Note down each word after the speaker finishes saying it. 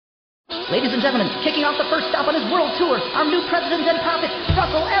Ladies and gentlemen, kicking off the first stop on his world tour, our new president and prophet,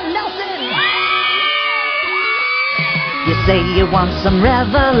 Russell M. Nelson. You say you want some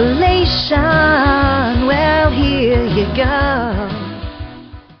revelation. Well, here you go.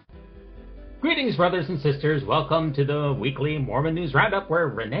 Greetings, brothers and sisters. Welcome to the weekly Mormon News Roundup, where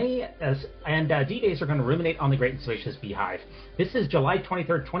Rene and D-Days are going to ruminate on the Great and Spacious Beehive. This is July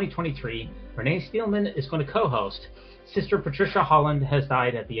 23rd, 2023. Rene Steelman is going to co-host. Sister Patricia Holland has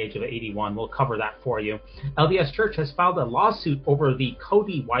died at the age of 81. We'll cover that for you. LDS Church has filed a lawsuit over the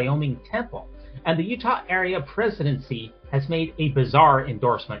Cody Wyoming Temple. And the Utah Area Presidency has made a bizarre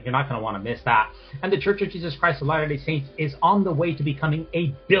endorsement. You're not going to want to miss that. And the Church of Jesus Christ of Latter-day Saints is on the way to becoming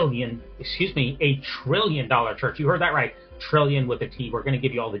a trillion-dollar church. You heard that right. Trillion with a T. We're going to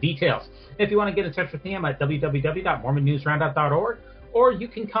give you all the details. If you want to get in touch with me, I'm at www.mormonnewsroundup.org. Or you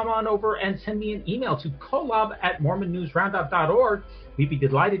can come on over and send me an email to collab@mormonnewsroundup.org. We'd be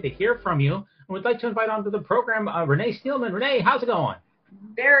delighted to hear from you. And we'd like to invite onto the program Rene Steelman. Rene, how's it going?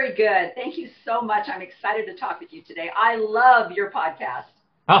 Very good. Thank you so much. I'm excited to talk with you today. I love your podcast.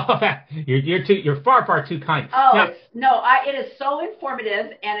 Oh, you're far too kind. Oh, it is so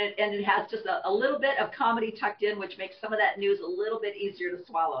informative, and it has just a little bit of comedy tucked in, which makes some of that news a little bit easier to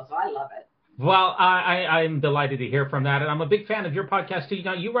swallow. So I love it. Well, I'm delighted to hear from that, and I'm a big fan of your podcast too.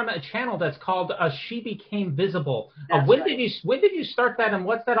 You run a channel that's called She Became Visible. When did you start that, and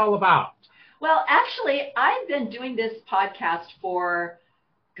what's that all about? Well, actually, I've been doing this podcast for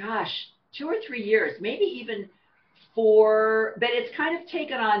 2 or 3 years, maybe even 4, but it's kind of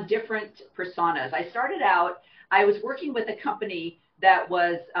taken on different personas. I started out, I was working with a company that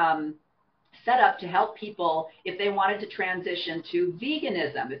was set up to help people if they wanted to transition to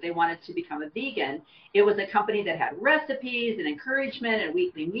veganism, if they wanted to become a vegan. It was a company that had recipes and encouragement and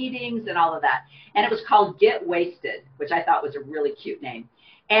weekly meetings and all of that. And it was called Get Wasted, which I thought was a really cute name.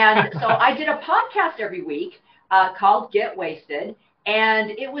 And so I did a podcast every week called Get Wasted.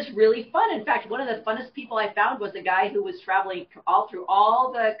 And it was really fun. In fact, one of the funnest people I found was a guy who was traveling all through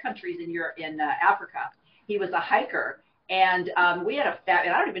all the countries in Africa. He was a hiker, and we had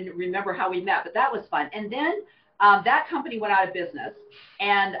and I don't even remember how we met, but that was fun. And then that company went out of business,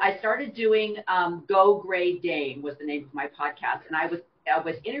 and I started doing Go Gray Dame was the name of my podcast, and I was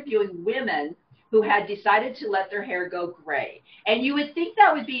interviewing women who had decided to let their hair go gray. And you would think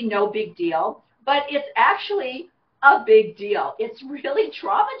that would be no big deal, but it's actually a big deal. It's really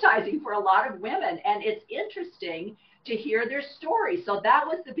traumatizing for a lot of women, and it's interesting to hear their stories. So that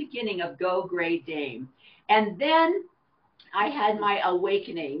was the beginning of Go Gray Dame. And then I had my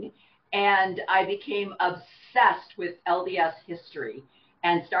awakening, and I became obsessed with LDS history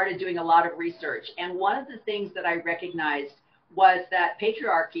and started doing a lot of research. And one of the things that I recognized was that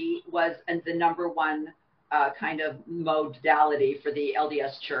patriarchy was the number one kind of modality for the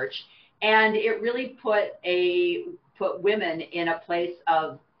LDS Church. And it really put women in a place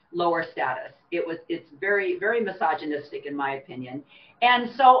of lower status. It's very, very misogynistic in my opinion.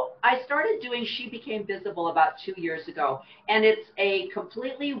 And so I started doing She Became Visible about 2 years ago. And it's a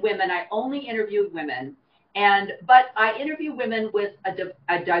completely women, I only interviewed women, but I interview women with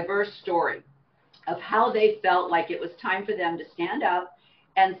a diverse story of how they felt like it was time for them to stand up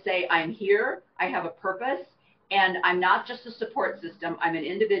and say, I'm here, I have a purpose, and I'm not just a support system, I'm an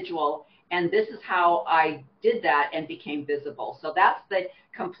individual. And this is how I did that and became visible. So that's the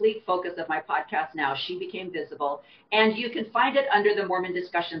complete focus of my podcast now, She Became Visible. And you can find it under the Mormon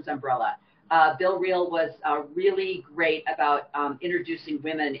Discussions umbrella. Bill Reel was really great about introducing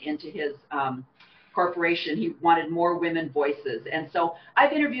women into his corporation. He wanted more women voices. And so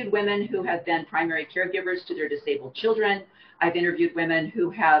I've interviewed women who have been primary caregivers to their disabled children. I've interviewed women who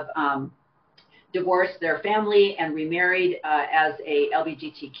have divorced their family and remarried as a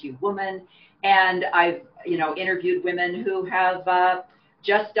LGBTQ woman. And I've, interviewed women who have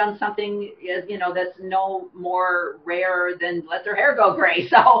just done something, that's no more rare than let their hair go gray.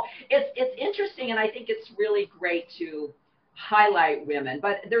 So it's interesting, and I think it's really great to highlight women.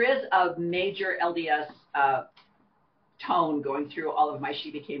 But there is a major LDS tone going through all of my She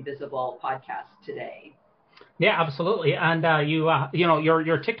Became Visible podcasts today. Yeah, absolutely. And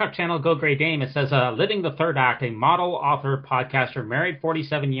your TikTok channel, Go Gray Dame, it says, living the third act, a model, author, podcaster, married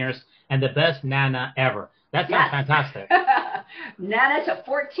 47 years, and the best Nana ever. That sounds fantastic. Nana to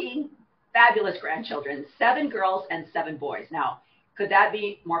 14 fabulous grandchildren, 7 girls and 7 boys. Now, could that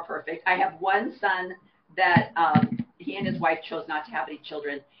be more perfect? I have one son that he and his wife chose not to have any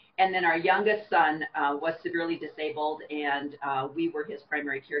children. And then our youngest son was severely disabled, and we were his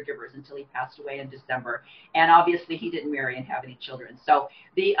primary caregivers until he passed away in December. And obviously, he didn't marry and have any children. So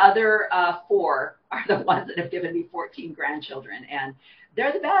the other 4 are the ones that have given me 14 grandchildren. And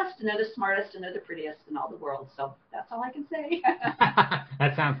they're the best, and they're the smartest, and they're the prettiest in all the world. So that's all I can say.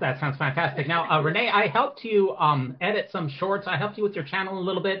 That sounds fantastic. Now, Rene, I helped you edit some shorts. I helped you with your channel a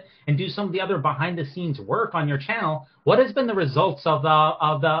little bit and do some of the other behind-the-scenes work on your channel. What has been the results of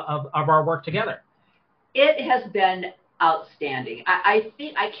our work together? It has been outstanding. I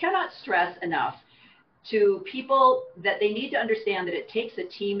think I cannot stress enough to people that they need to understand that it takes a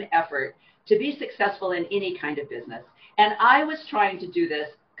team effort to be successful in any kind of business. And I was trying to do this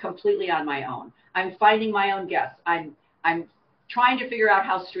completely on my own. I'm finding my own guests. I'm trying to figure out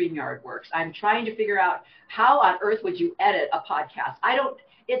how StreamYard works. I'm trying to figure out how on earth would you edit a podcast. And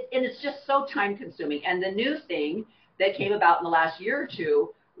it's just so time consuming. And the new thing that came about in the last year or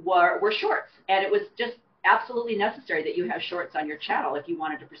two were shorts. And it was just absolutely necessary that you have shorts on your channel if you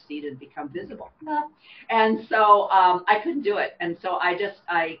wanted to proceed and become visible. And so I couldn't do it. And so I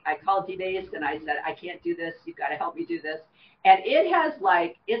called D-Base and I said, I can't do this. You've got to help me do this. And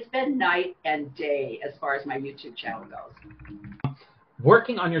it's been night and day as far as my YouTube channel goes.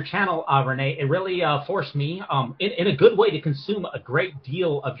 Working on your channel, Rene, it really forced me, in a good way, to consume a great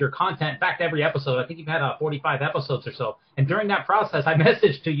deal of your content. In fact, every episode, I think you've had 45 episodes or so. And during that process, I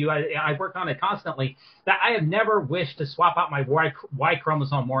messaged to you, I worked on it constantly, that I have never wished to swap out my Y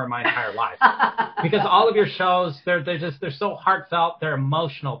chromosome more in my entire life. Because all of your shows, they're so heartfelt, they're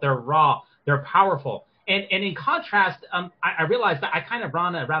emotional, they're raw, they're powerful. And in contrast, I realized that I kind of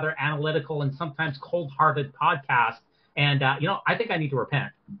run a rather analytical and sometimes cold-hearted podcast. And, I think I need to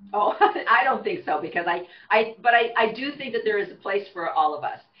repent. Oh, I don't think so, because I do think that there is a place for all of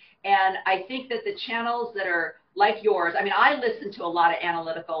us. And I think that the channels that are like yours, I mean, I listen to a lot of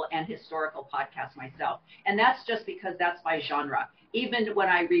analytical and historical podcasts myself. And that's just because that's my genre. Even when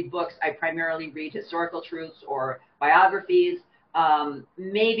I read books, I primarily read historical truths or biographies.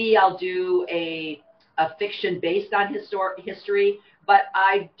 Maybe I'll do a fiction based on history, but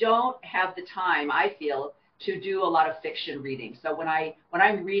I don't have the time, I feel, to do a lot of fiction reading. So when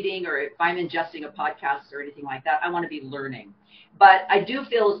I'm reading, or if I'm ingesting a podcast or anything like that, I want to be learning. But I do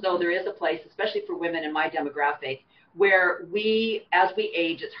feel as though there is a place, especially for women in my demographic, where as we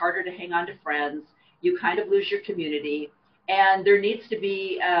age, it's harder to hang on to friends. You kind of lose your community. And there needs to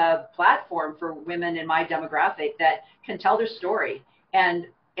be a platform for women in my demographic that can tell their story and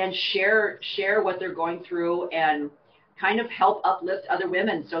share what they're going through and kind of help uplift other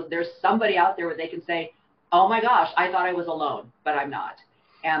women. So there's somebody out there where they can say, oh my gosh, I thought I was alone, but I'm not.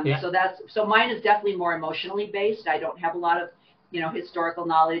 And yeah. So mine is definitely more emotionally based. I don't have a lot of, historical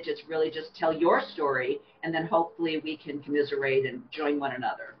knowledge. It's really just tell your story, and then hopefully we can commiserate and join one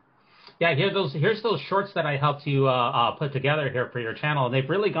another. Yeah, here's those shorts that I helped you put together here for your channel. And they've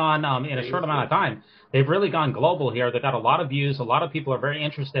really gone, in a short amount of time, they've really gone global here. They've got a lot of views. A lot of people are very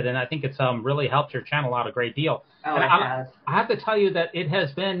interested, and I think it's really helped your channel out a great deal. Oh, and it has. I have to tell you that it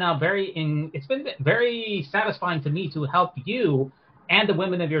has been very satisfying to me to help you and the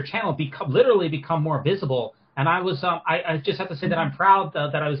women of your channel become more visible. And I just have to say that I'm proud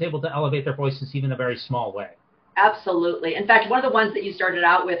that I was able to elevate their voices even in a very small way. Absolutely. In fact, one of the ones that you started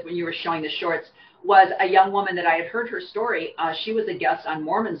out with when you were showing the shorts was a young woman that I had heard her story. She was a guest on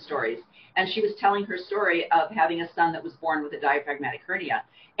Mormon Stories, and she was telling her story of having a son that was born with a diaphragmatic hernia.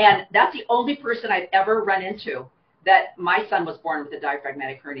 And that's the only person I've ever run into that my son was born with a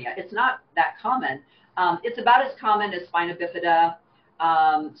diaphragmatic hernia. It's not that common. It's about as common as spina bifida.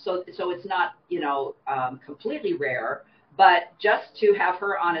 So it's not, completely rare, but just to have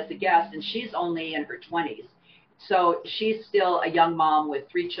her on as a guest, and she's only in her 20s. So she's still a young mom with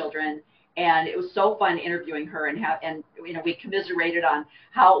 3 children, and it was so fun interviewing her and we commiserated on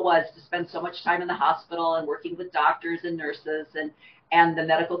how it was to spend so much time in the hospital and working with doctors and nurses and the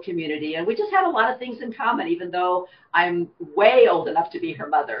medical community. And we just had a lot of things in common, even though I'm way old enough to be her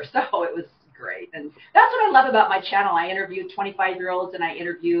mother. So it was great. And that's what I love about my channel. I interview 25-year-olds and I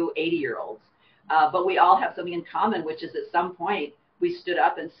interview 80-year-olds. But we all have something in common, which is at some point we stood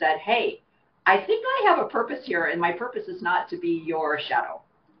up and said, hey, I think I have a purpose here, and my purpose is not to be your shadow.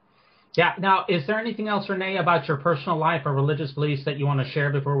 Yeah. Now, is there anything else, Rene, about your personal life or religious beliefs that you want to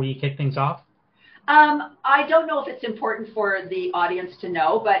share before we kick things off? I don't know if it's important for the audience to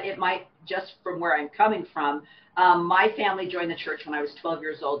know, but it might, just from where I'm coming from. My family joined the church when I was 12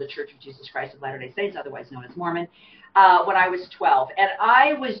 years old, the Church of Jesus Christ of Latter-day Saints, otherwise known as Mormon, when I was 12. And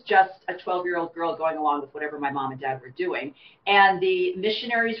I was just a 12-year-old girl going along with whatever my mom and dad were doing. And the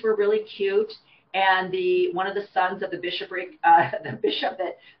missionaries were really cute, And one of the sons of the bishopric, the bishop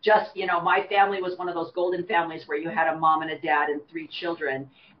that just, my family was one of those golden families where you had a mom and a dad and 3 children,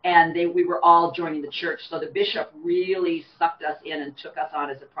 and we were all joining the church. So the bishop really sucked us in and took us on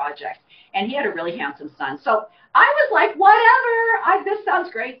as a project. And he had a really handsome son. So I was like, whatever, this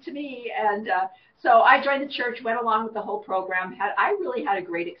sounds great to me. And so I joined the church, went along with the whole program. I really had a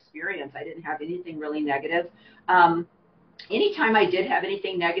great experience. I didn't have anything really negative. Anytime I did have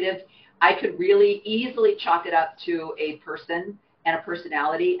anything negative, I could really easily chalk it up to a person and a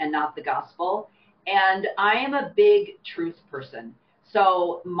personality and not the gospel. And I am a big truth person.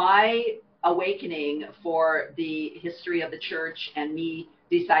 So my awakening for the history of the church and me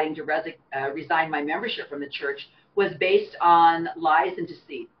deciding to resign my membership from the church was based on lies and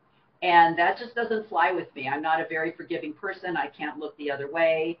deceit. And that just doesn't fly with me. I'm not a very forgiving person. I can't look the other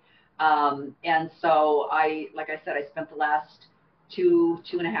way. And so like I said, I spent the last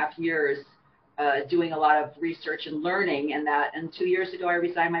 2.5 years doing a lot of research and learning, and 2 years ago I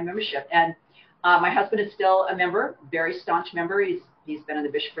resigned my membership. And my husband is still a member, very staunch member. He's been in the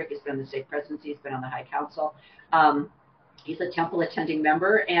bishopric, he's been in the stake presidency, he's been on the high council. He's a temple attending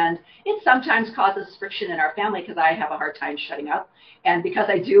member, and it sometimes causes friction in our family because I have a hard time shutting up. And because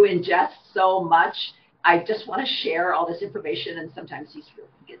I do ingest so much, I just want to share all this information, and sometimes he's really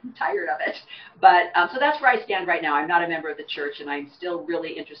getting tired of it. But so that's where I stand right now. I'm not a member of the church, and I'm still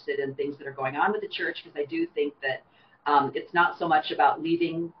really interested in things that are going on with the church, because I do think that it's not so much about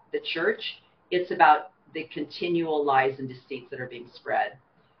leaving the church, it's about the continual lies and deceits that are being spread.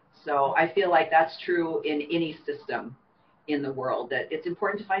 So I feel like that's true in any system in the world, that it's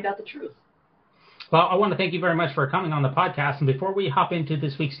important to find out the truth. Well, I want to thank you very much for coming on the podcast. And before we hop into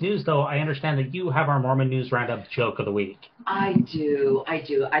this week's news, though, I understand that you have our Mormon News Roundup joke of the week. I do.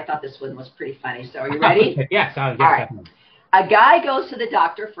 I thought this one was pretty funny. So are you ready? Yes, all right. Definitely. A guy goes to the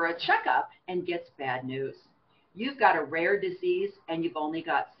doctor for a checkup and gets bad news. You've got a rare disease and you've only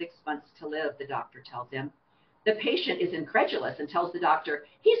got 6 months to live, the doctor tells him. The patient is incredulous and tells the doctor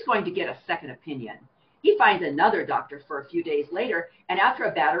he's going to get a second opinion. He finds another doctor for a few days later, and after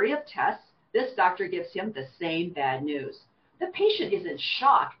a battery of tests, this doctor gives him the same bad news. The patient is in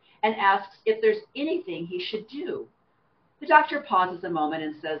shock and asks if there's anything he should do. The doctor pauses a moment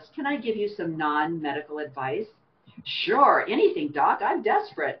and says, "Can I give you some non-medical advice?" "Sure, anything, doc. I'm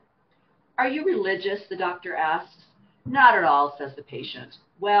desperate." "Are you religious?" the doctor asks. "Not at all," says the patient.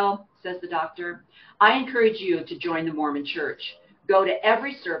 "Well," says the doctor, "I encourage you to join the Mormon Church. Go to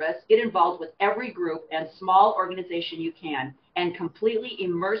every service, get involved with every group and small organization you can, and completely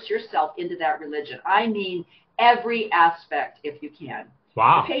immerse yourself into that religion. I mean, every aspect if you can."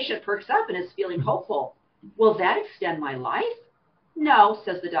 Wow. The patient perks up and is feeling hopeful. "Will that extend my life?" "No,"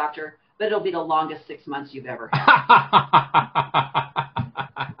 says the doctor, "but it'll be the longest 6 months you've ever had."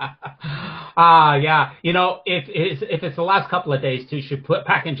 Yeah. If it's the last couple of days, too, you should put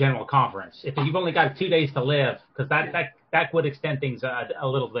back in general conference. If you've only got 2 days to live, because that would extend things a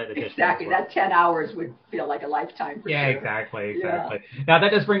little bit additionally. Exactly. That 10 hours would feel like a lifetime for Yeah, sure. exactly. Yeah. Now,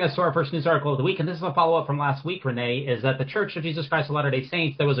 that does bring us to our first news article of the week, and this is a follow-up from last week, Renee, is that the Church of Jesus Christ of Latter-day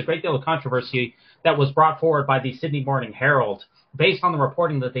Saints, there was a great deal of controversy that was brought forward by the Sydney Morning Herald based on the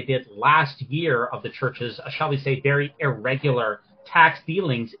reporting that they did last year of the church's, shall we say, very irregular tax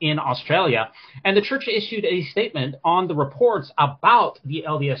dealings in Australia. And the church issued a statement on the reports about the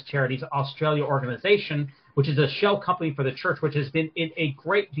LDS Charities Australia organization, which is a shell company for the church, which has been in a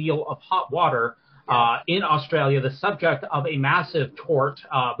great deal of hot water in Australia, the subject of a massive tort,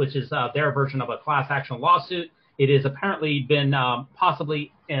 which is their version of a class action lawsuit. It has apparently been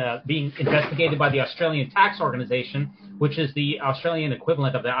possibly being investigated by the Australian Tax Organization, which is the Australian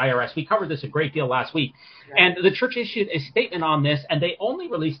equivalent of the IRS. We covered this a great deal last week. Right. And the church issued a statement on this, and they only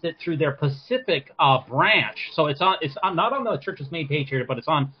released it through their Pacific branch. So it's not on the church's main page here, but it's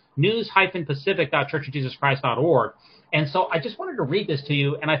on news-pacific.churchofjesuschrist.org. And so I just wanted to read this to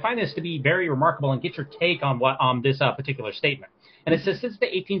you, and I find this to be very remarkable, and get your take on this particular statement. And it says, since the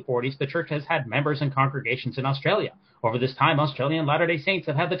 1840s, the church has had members and congregations in Australia. Over this time, Australian Latter-day Saints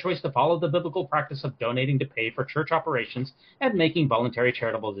have had the choice to follow the biblical practice of donating to pay for church operations and making voluntary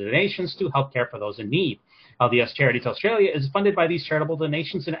charitable donations to help care for those in need. LDS Charities Australia is funded by these charitable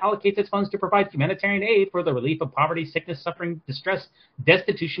donations and allocates its funds to provide humanitarian aid for the relief of poverty, sickness, suffering, distress,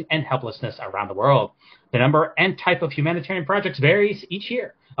 destitution, and helplessness around the world. The number and type of humanitarian projects varies each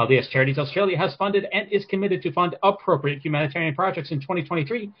year. LDS Charities Australia has funded and is committed to fund appropriate humanitarian projects in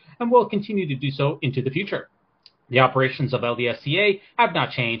 2023 and will continue to do so into the future. The operations of LDSCA have not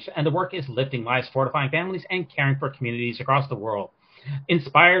changed, and the work is lifting lives, fortifying families, and caring for communities across the world.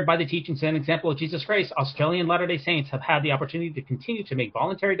 Inspired by the teachings and example of Jesus Christ, Australian Latter-day Saints have had the opportunity to continue to make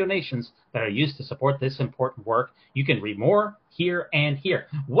voluntary donations that are used to support this important work. You can read more here and here.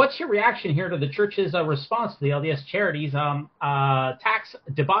 What's your reaction here to the church's response to the LDS Charities tax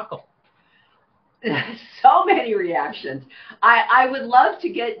debacle? So many reactions. I would love to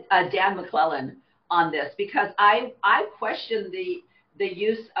get Dan McClellan on this, because I question the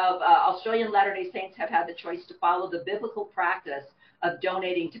use of Australian Latter-day Saints have had the choice to follow the biblical practice of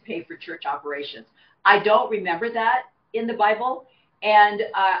donating to pay for church operations. I don't remember that in the Bible, and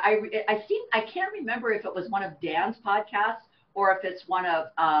I can't remember if it was one of Dan's podcasts or if it's one of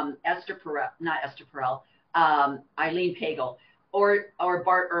Eileen Pagel or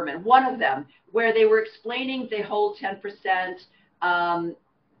Bart Ehrman, one of them, where they were explaining the whole 10%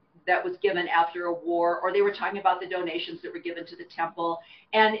 that was given after a war, or they were talking about the donations that were given to the temple.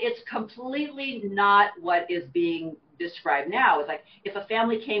 And it's completely not what is being described now. It's like if a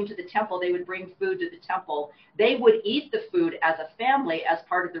family came to the temple, they would bring food to the temple. They would eat the food as a family as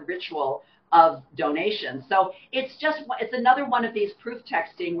part of the ritual of donation. So it's another one of these proof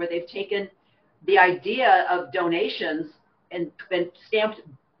texting where they've taken the idea of donations and stamped,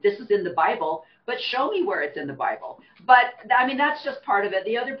 this is in the Bible, but show me where it's in the Bible. But I mean, that's just part of it.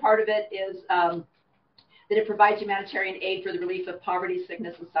 The other part of it is that it provides humanitarian aid for the relief of poverty,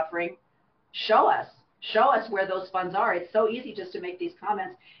 sickness, and suffering. Show us where those funds are. It's so easy just to make these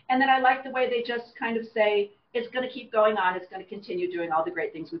comments. And then I like the way they just kind of say, it's going to keep going on. It's going to continue doing all the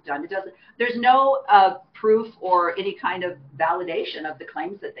great things we've done. There's no proof or any kind of validation of the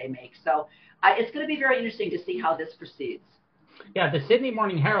claims that they make. So it's going to be very interesting to see how this proceeds. Yeah, the Sydney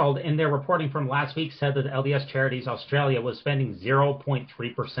Morning Herald, in their reporting from last week, said that LDS Charities Australia was spending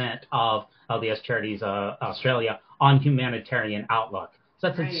 0.3% of LDS Charities Australia on humanitarian outlook. So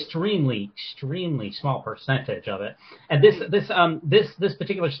that's right. Extremely small percentage of it. And this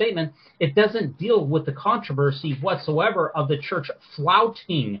particular statement, it doesn't deal with the controversy whatsoever of the church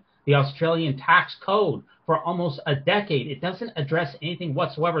flouting the Australian tax code for almost a decade. It doesn't address anything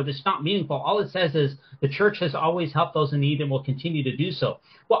whatsoever. That's not meaningful. All it says is the church has always helped those in need and will continue to do so.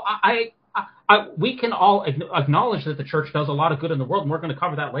 Well, we can all acknowledge that the church does a lot of good in the world, and we're going to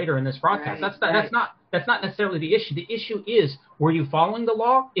cover that later in this broadcast. Right, that's not necessarily the issue. The issue is, were you following the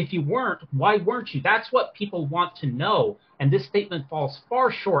law? If you weren't, why weren't you? That's what people want to know, and this statement falls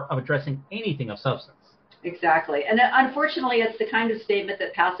far short of addressing anything of substance. Exactly. And unfortunately, it's the kind of statement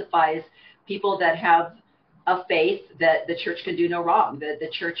that pacifies people that have a faith that the church can do no wrong, that the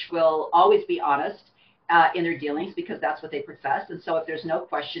church will always be honest in their dealings because that's what they profess. And so if there's no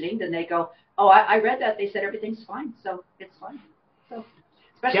questioning, then they go, oh, I read that. They said everything's fine, so it's fine. So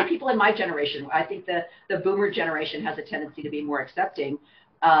especially people in my generation. I think the boomer generation has a tendency to be more accepting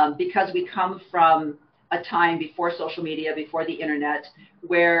because we come from a time before social media, before the internet,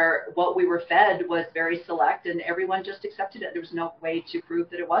 where what we were fed was very select and everyone just accepted it. There was no way to prove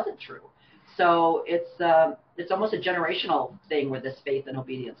that it wasn't true. So it's almost a generational thing where this faith and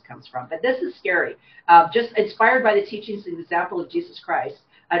obedience comes from. But this is scary. Just inspired by the teachings and example of Jesus Christ.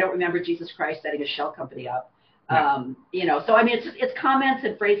 I don't remember Jesus Christ setting a shell company up. No. So I mean, it's comments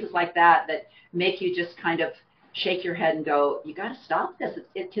and phrases like that that make you just kind of shake your head and go, you got to stop this.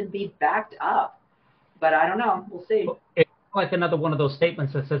 It can be backed up. But I don't know. We'll see. It's like another one of those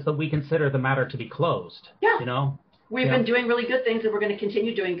statements that says that we consider the matter to be closed. Yeah. You know? We've been doing really good things, and we're going to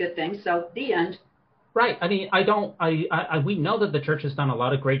continue doing good things. So the end. Right. I mean, we know that the church has done a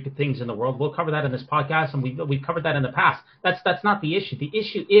lot of great things in the world. We'll cover that in this podcast, and we've covered that in the past. That's not the issue. The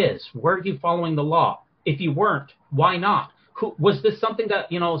issue is, were you following the law? If you weren't, why not? Was this something that,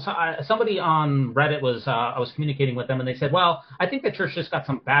 somebody on Reddit I was communicating with them, and they said, well, I think the church just got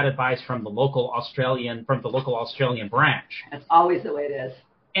some bad advice from the local Australian branch. That's always the way it is.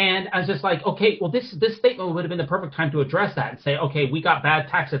 And I was just like, okay, well, this statement would have been the perfect time to address that and say, okay, we got bad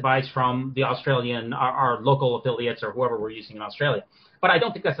tax advice from the Australian, our local affiliates or whoever we're using in Australia. But I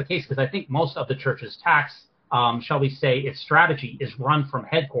don't think that's the case, because I think most of the church's tax, shall we say, its strategy is run from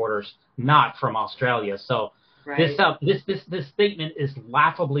headquarters, not from Australia. So right. This statement is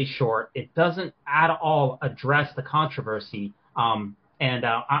laughably short. It doesn't at all address the controversy, and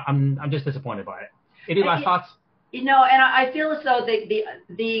I'm just disappointed by it. Any last thoughts? And I feel as though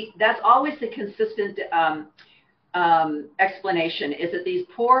that's always the consistent explanation, is that these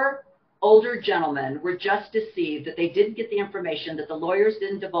poor older gentlemen were just deceived, that they didn't get the information, that the lawyers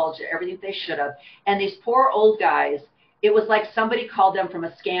didn't divulge everything they should have. And these poor old guys, it was like somebody called them from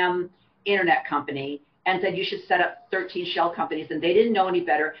a scam internet company and said, you should set up 13 shell companies, and they didn't know any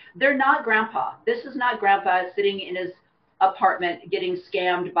better. They're not grandpa. This is not grandpa sitting in his apartment getting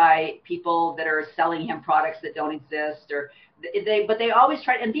scammed by people that are selling him products that don't exist, or but they always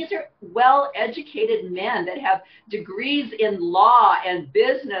try. And these are well-educated men that have degrees in law and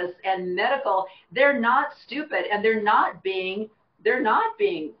business and medical. They're not stupid, and they're not being,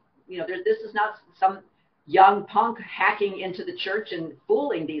 this is not some young punk hacking into the church and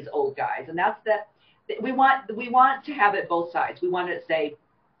fooling these old guys. And that's we want to have it both sides. We want to say,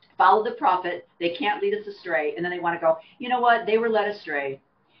 follow the prophet. They can't lead us astray. And then they want to go, you know what? They were led astray,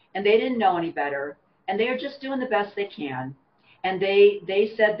 and they didn't know any better, and they are just doing the best they can. And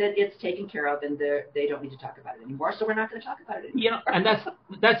they said that it's taken care of, and they don't need to talk about it anymore. So we're not going to talk about it anymore. And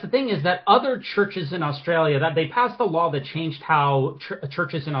that's the thing, is that other churches in Australia, that they passed a law that changed how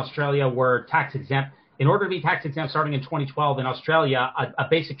churches in Australia were tax exempt. In order to be tax exempt starting in 2012 in Australia, a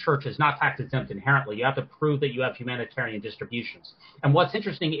basic church is not tax exempt inherently. You have to prove that you have humanitarian distributions. And what's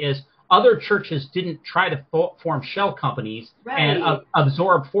interesting is other churches didn't try to form shell companies and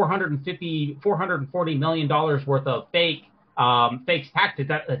absorb $440 million worth of fake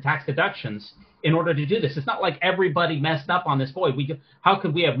tax deductions in order to do this. It's not like everybody messed up on this. Boy, how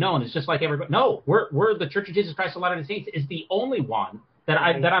could we have known? It's just like everybody. No, we're the Church of Jesus Christ of Latter-day Saints is the only one that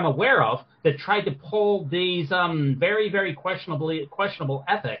I'm aware of that tried to pull these very, very questionable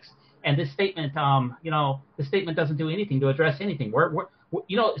ethics. And this statement, the statement doesn't do anything to address anything.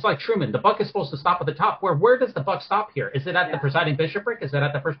 It's like Truman. The buck is supposed to stop at the top. Where does the buck stop here? Is it at the presiding bishopric? Is it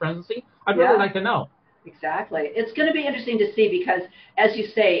at the First Presidency? I'd really like to know. Exactly. It's going to be interesting to see, because, as you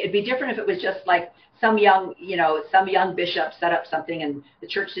say, it'd be different if it was just like some young bishop set up something and the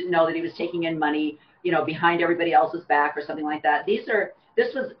church didn't know that he was taking in money, behind everybody else's back or something like that.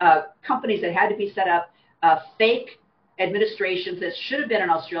 This was companies that had to be set up, fake administrations that should have been in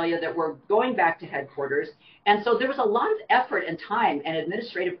Australia that were going back to headquarters. And so there was a lot of effort and time and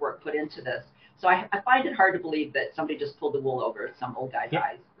administrative work put into this. So I find it hard to believe that somebody just pulled the wool over some old guy's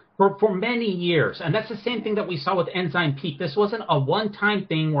eyes. For many years. And that's the same thing that we saw with Ensign Peak. This wasn't a one-time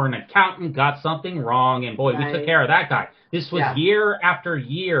thing where an accountant got something wrong and, boy, we took care of that guy. This was year after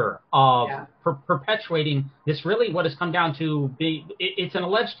year of perpetuating this. Really what has come down to it's an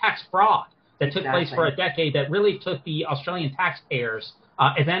alleged tax fraud that took place for a decade that really took the Australian taxpayers,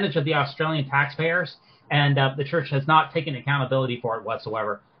 advantage of the Australian taxpayers. And the church has not taken accountability for it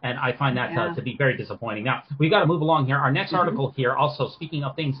whatsoever. And I find that to be very disappointing. Now, we've got to move along here. Our next article here, also speaking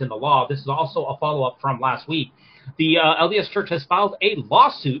of things in the law, this is also a follow-up from last week. The LDS Church has filed a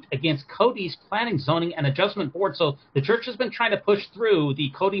lawsuit against Cody's Planning, Zoning, and Adjustment Board. So the church has been trying to push through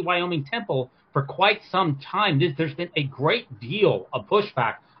the Cody Wyoming Temple for quite some time. There's been a great deal of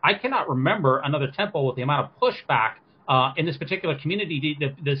pushback. I cannot remember another temple with the amount of pushback in this particular community.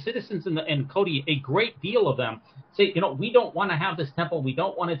 The citizens in Cody, a great deal of them say, we don't want to have this temple. We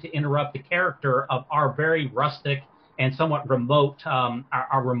don't want it to interrupt the character of our very rustic and somewhat remote,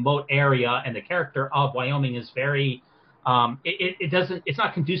 our remote area. And the character of Wyoming is very, it's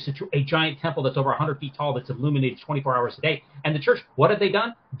not conducive to a giant temple that's over 100 feet tall that's illuminated 24 hours a day. And the church, what have they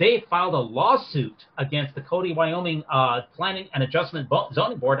done? They filed a lawsuit against the Cody Wyoming Planning and Adjustment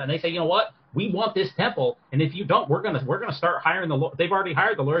Zoning Board, and they say, you know what? We want this temple, and if you don't, we're gonna start hiring they've already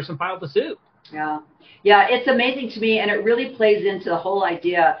hired the lawyers and filed the suit. Yeah, it's amazing to me, and it really plays into the whole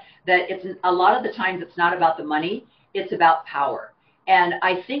idea that it's a lot of the times it's not about the money, it's about power. And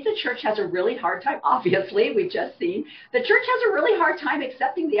I think the church has a really hard time. Obviously, we've just seen the church has a really hard time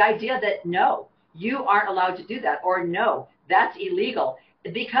accepting the idea that no, you aren't allowed to do that, or no, that's illegal,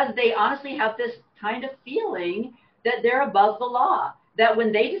 because they honestly have this kind of feeling that they're above the law. That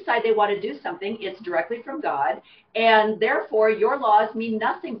when they decide they want to do something, it's directly from God, and therefore your laws mean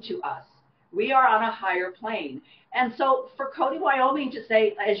nothing to us. We are on a higher plane. And so for Cody, Wyoming to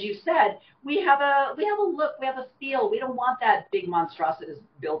say, as you said, we have a look, we have a feel, we don't want that big monstrosity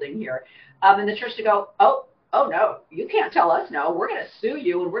building here. And the church to go, oh no, you can't tell us no, we're going to sue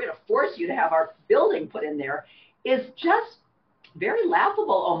you and we're going to force you to have our building put in there, is just very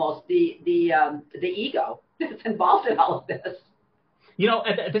laughable almost, the ego that's involved in all of this.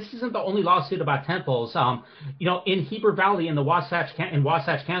 This isn't the only lawsuit about temples. In Heber Valley in Wasatch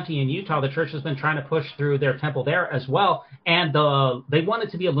County in Utah, the church has been trying to push through their temple there as well. And they want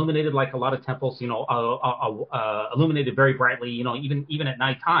it to be illuminated like a lot of temples, illuminated very brightly, even at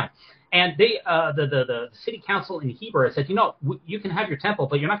nighttime. And the city council in Heber has said, you can have your temple,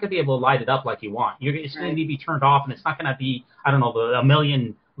 but you're not going to be able to light it up like you want. It's going to be turned off, and it's not going to be, a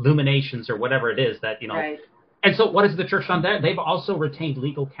million illuminations or whatever it is that, Right. And so what has the church done there? They've also retained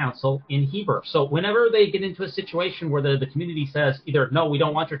legal counsel in Hebrew. So whenever they get into a situation where the community says either, no, we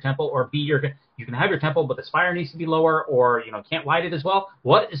don't want your temple, or B, you can have your temple, but the spire needs to be lower, or, can't light it as well,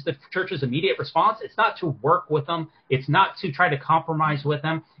 what is the church's immediate response? It's not to work with them. It's not to try to compromise with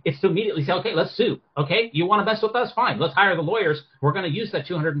them. It's to immediately say, okay, let's sue. Okay, you want to mess with us? Fine. Let's hire the lawyers. We're going to use that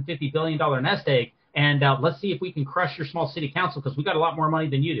 $250 billion nest egg, and let's see if we can crush your small city council, because we got a lot more money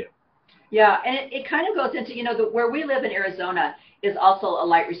than you do. Yeah, and it kind of goes into, where we live in Arizona is also a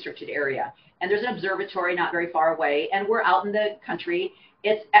light restricted area. And there's an observatory not very far away, and we're out in the country.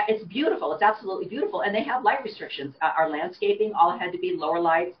 It's beautiful. It's absolutely beautiful. And they have light restrictions. Our landscaping all had to be lower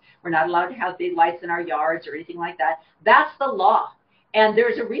lights. We're not allowed to have big lights in our yards or anything like that. That's the law. And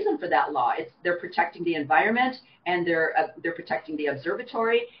there's a reason for that law. They're protecting the environment, and they're protecting the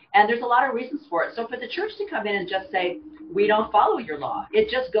observatory, and there's a lot of reasons for it. So for the church to come in and just say, we don't follow your law, it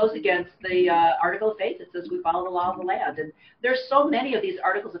just goes against the article of faith that says we follow the law of the land. And there's so many of these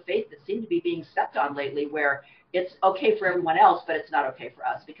articles of faith that seem to be being stepped on lately, where it's okay for everyone else, but it's not okay for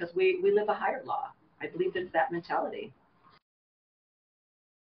us because we live a higher law. I believe it's that mentality.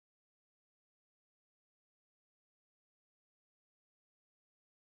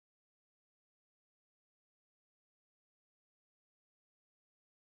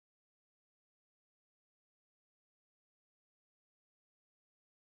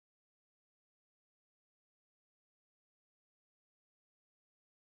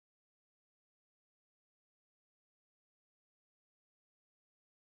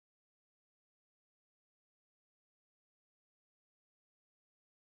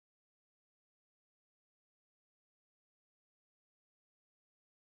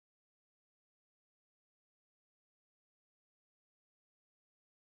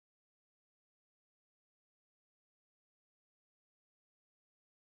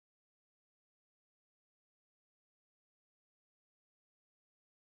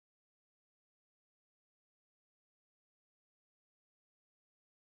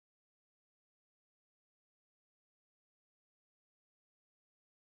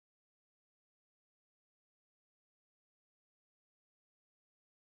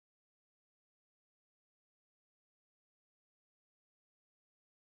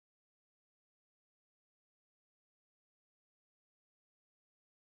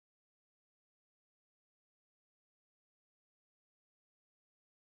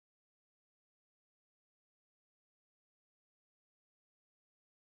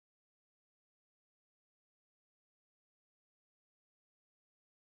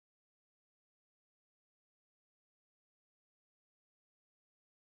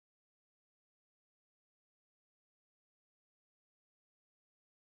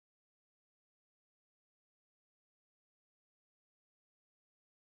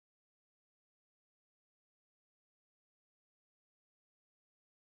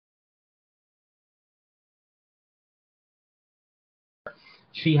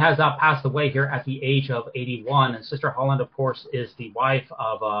 She has passed away here at the age of 81, and Sister Holland, of course, is the wife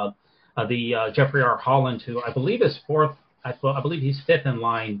of the Jeffrey R. Holland, who I believe is fourth. I believe he's fifth in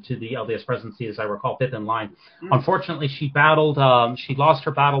line to the LDS presidency, as I recall, fifth in line. Mm-hmm. Unfortunately, she lost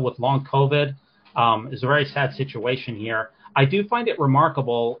her battle with long COVID. It's a very sad situation here. I do find it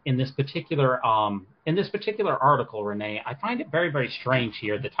remarkable in this particular article, Rene. I find it very, very strange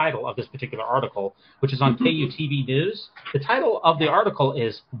here, the title of this particular article, which is on KUTV News. The title of the article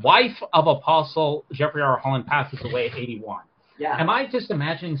is "Wife of Apostle Jeffrey R. Holland Passes Away at 81." Yeah. Am I just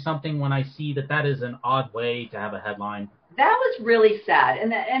imagining something when I see that is an odd way to have a headline? That was really sad.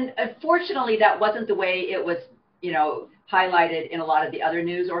 And unfortunately, that wasn't the way it was, highlighted in a lot of the other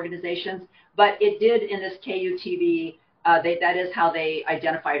news organizations. But it did in this KUTV. That is how they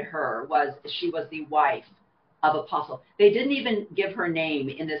identified her, she was the wife of Apostle. They didn't even give her name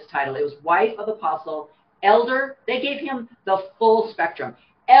in this title. It was wife of Apostle, Elder. They gave him the full spectrum.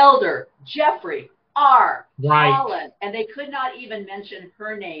 Elder Jeffrey R. Holland. And they could not even mention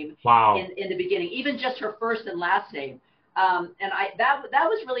her name in the beginning, even just her first and last name. That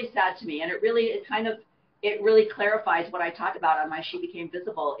was really sad to me. And it really clarifies what I talked about on my She Became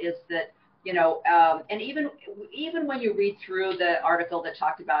Visible, is that, and even when you read through the article that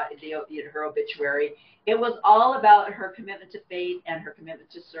talked about her obituary, it was all about her commitment to faith and her commitment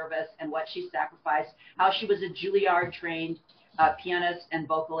to service and what she sacrificed, how she was a Juilliard-trained pianist and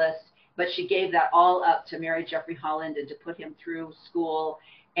vocalist, but she gave that all up to marry Jeffrey Holland and to put him through school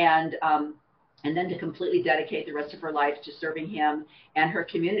and then to completely dedicate the rest of her life to serving him and her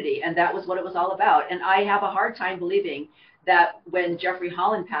community. And that was what it was all about. And I have a hard time believing that when Jeffrey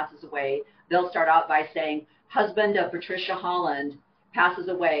Holland passes away, they'll start out by saying, husband of Patricia Holland, passes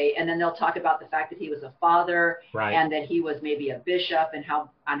away, and then they'll talk about the fact that he was a father, Right. and that he was maybe a bishop, and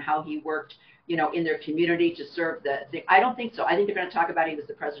how he worked, you know, in their community to serve the I don't think so. I think they're going to talk about he was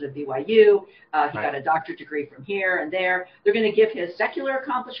the president of BYU. He Right. got a doctorate degree from here and there. They're going to give his secular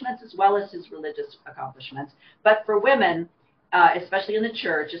accomplishments as well as his religious accomplishments. But for women, especially in the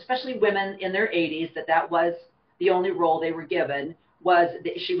church, especially women in their 80s, that was the only role they were given, was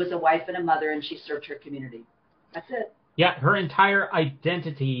that she was a wife and a mother, and she served her community. That's it. Yeah, her entire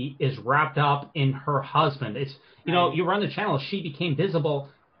identity is wrapped up in her husband. It's, you know, you run the channel, she became visible.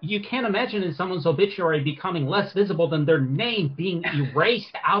 You can't imagine in someone's obituary becoming less visible than their name being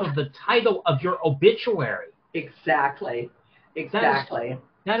erased out of the title of your obituary. Exactly.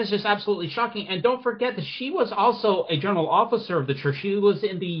 That is just absolutely shocking. And don't forget that she was also a general officer of the church. She was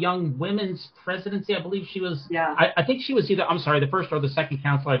in the Young Women's Presidency. I believe she was. Yeah. I think she was either, I'm sorry, the first or the second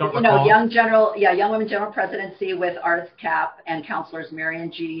council. I don't recall. Young Women General Presidency with Arth Kapp and counselors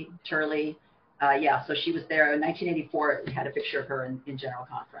Marion G. Turley. So she was there in 1984. We had a picture of her in General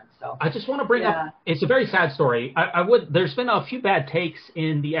Conference. So I just want to bring up, it's a very sad story. There's been a few bad takes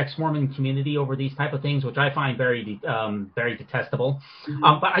in the ex-Mormon community over these type of things, which I find very detestable.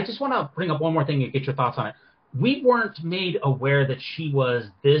 Mm-hmm. But I just want to bring up one more thing and get your thoughts on it. We weren't made aware that she was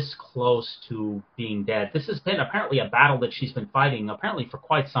this close to being dead. This has been apparently a battle that she's been fighting apparently for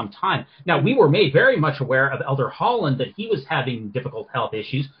quite some time. Now, we were made very much aware of Elder Holland that he was having difficult health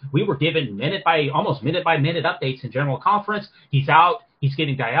issues. We were given almost minute by minute updates in General Conference. He's out. He's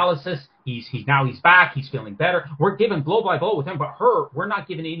getting dialysis. He's back. He's feeling better. We're given blow by blow with him, but we're not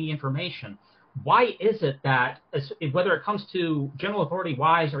given any information. Why is it that, whether it comes to general authority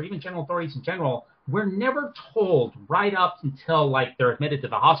wise or even general authorities in general, we're never told right up until like they're admitted to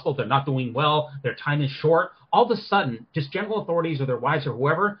the hospital, they're not doing well, their time is short. All of a sudden, just general authorities or their wives or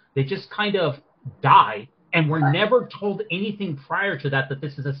whoever, they just kind of die, and we're never told anything prior to that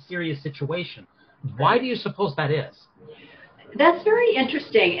this is a serious situation. Why do you suppose that is? That's very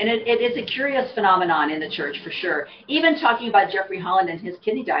interesting, and it is a curious phenomenon in the church for sure. Even talking about Jeffrey Holland and his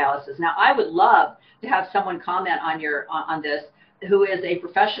kidney dialysis. Now, I would love to have someone comment on this who is a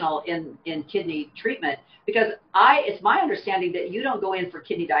professional in kidney treatment, because it's my understanding that you don't go in for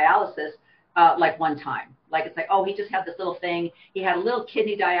kidney dialysis like one time. Like it's like, oh, he just had this little thing. He had a little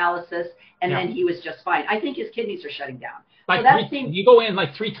kidney dialysis, and then he was just fine. I think his kidneys are shutting down. You go in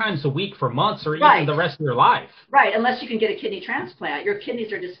like 3 times a week for months or even the rest of your life. Right, unless you can get a kidney transplant. Your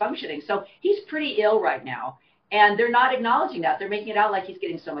kidneys are dysfunctioning. So he's pretty ill right now. And they're not acknowledging that. They're making it out like he's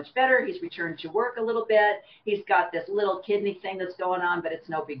getting so much better. He's returned to work a little bit. He's got this little kidney thing that's going on, but it's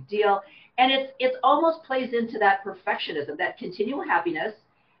no big deal. And it almost plays into that perfectionism, that continual happiness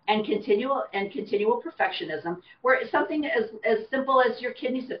and continual perfectionism, where it's something as simple as your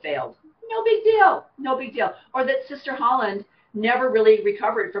kidneys have failed. No big deal. Or that Sister Holland never really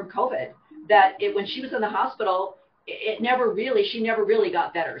recovered from COVID. That when she was in the hospital, she never really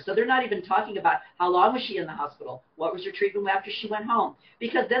got better. So they're not even talking about how long was she in the hospital, what was her treatment after she went home,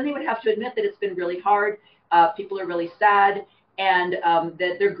 because then they would have to admit that it's been really hard. People are really sad, and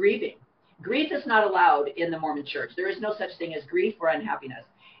that they're grieving. Grief is not allowed in the Mormon Church. There is no such thing as grief or unhappiness.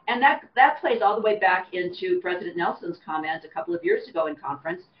 And that plays all the way back into President Nelson's comment a couple of years ago in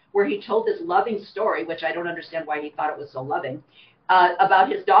conference, where he told this loving story, which I don't understand why he thought it was so loving,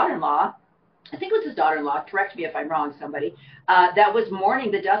 about his daughter-in-law. I think it was his daughter-in-law, correct me if I'm wrong, somebody, that was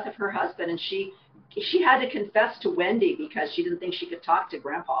mourning the death of her husband, and she had to confess to Wendy because she didn't think she could talk to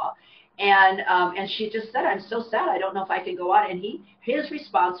Grandpa. And she just said, I'm so sad, I don't know if I can go on. And his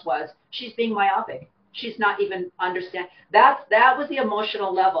response was, she's being myopic. She's not even understand. That was the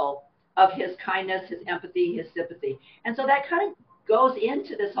emotional level of his kindness, his empathy, his sympathy. And so that kind of goes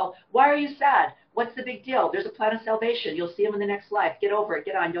into this whole, why are you sad? What's the big deal? There's a plan of salvation. You'll see him in the next life. Get over it.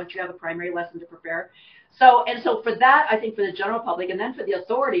 Get on. Don't you have a primary lesson to prepare? So for that, I think for the general public, and then for the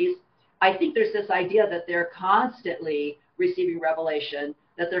authorities, I think there's this idea that they're constantly receiving revelation,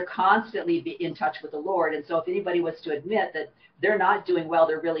 that they're constantly in touch with the Lord. And so if anybody was to admit that they're not doing well,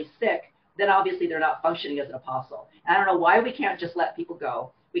 they're really sick, then obviously they're not functioning as an apostle. And I don't know why we can't just let people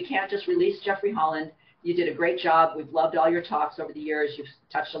go. We can't just release Jeffrey Holland. You did a great job. We've loved all your talks over the years. You've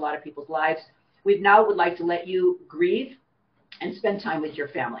touched a lot of people's lives. We now would like to let you grieve and spend time with your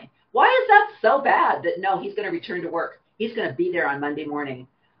family. Why is that so bad that, no, he's going to return to work? He's going to be there on Monday morning.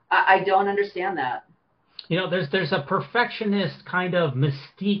 I don't understand that. You know, there's a perfectionist kind of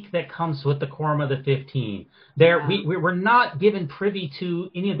mystique that comes with the Quorum of the 15. We're not given privy to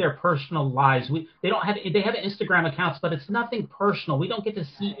any of their personal lives. They have Instagram accounts, but it's nothing personal. We don't get to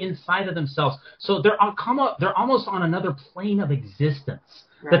see inside of themselves. So they're almost on another plane of existence.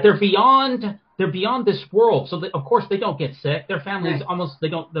 that they're beyond this world. So that, of course, they don't get sick. Their families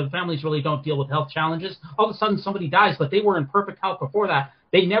the families really don't deal with health challenges. All of a sudden somebody dies, but they were in perfect health before that.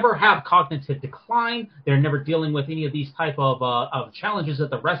 They never have cognitive decline. They're never dealing with any of these type of challenges that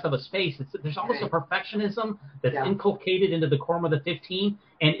the rest of us face. There's almost a perfectionism that's inculcated into the quorum of the 15.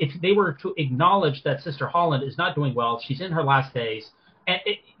 And if they were to acknowledge that Sister Holland is not doing well, she's in her last days, and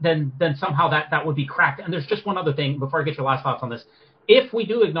then somehow that would be cracked. And there's just one other thing before I get your last thoughts on this. If we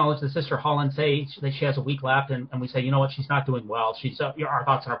do acknowledge that Sister Holland, say that she has a week left, and we say, you know what, she's not doing well, she's our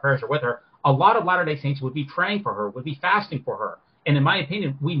thoughts and our prayers are with her, a lot of Latter-day Saints would be praying for her, would be fasting for her. And in my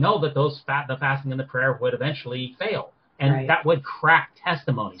opinion, we know that the fasting and the prayer would eventually fail, and that would crack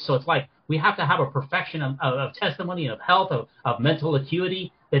testimony. So it's like we have to have a perfection of testimony and of health, of mental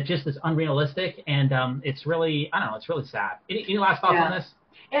acuity that just is unrealistic, and it's really, I don't know, it's really sad. Any last thoughts on this?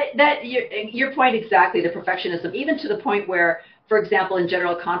 Your point exactly, the perfectionism, even to the point where, for example, in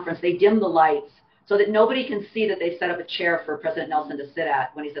General Conference, they dim the lights so that nobody can see that they've set up a chair for President Nelson to sit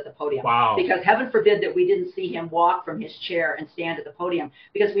at when he's at the podium. Wow. Because heaven forbid that we didn't see him walk from his chair and stand at the podium.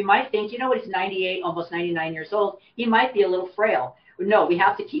 Because we might think, you know what, he's 98, almost 99 years old. He might be a little frail. No, we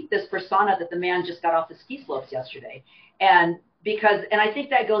have to keep this persona that the man just got off the ski slopes yesterday. And I think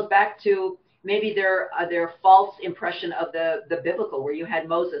that goes back to maybe their false impression of the biblical, where you had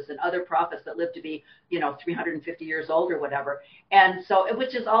Moses and other prophets that lived to be, 350 years old or whatever. And so,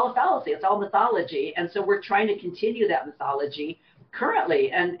 which is all a fallacy. It's all mythology. And so we're trying to continue that mythology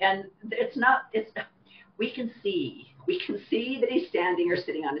currently. And we can see that he's standing or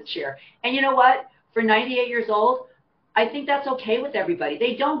sitting on a chair. And you know what? For 98 years old, I think that's okay with everybody.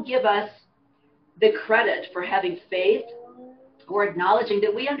 They don't give us the credit for having faith or acknowledging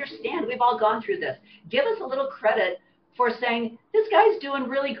that we understand. We've all gone through this. Give us a little credit for saying, this guy's doing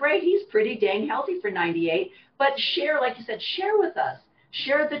really great. He's pretty dang healthy for 98. But share, like you said, share with us.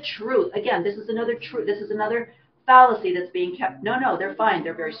 Share the truth. Again, this is another truth. This is another fallacy that's being kept. No, they're fine.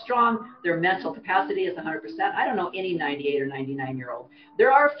 They're very strong. Their mental capacity is 100%. I don't know any 98 or 99-year-old.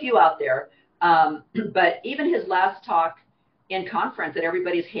 There are a few out there. But even his last talk in conference that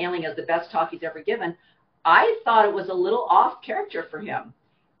everybody's hailing as the best talk he's ever given, I thought it was a little off character for him.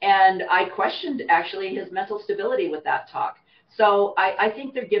 And I questioned actually his mental stability with that talk. So I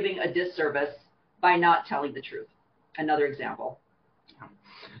think they're giving a disservice by not telling the truth. Another example.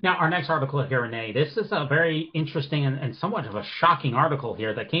 Now, our next article here, Rene, this is a very interesting and somewhat of a shocking article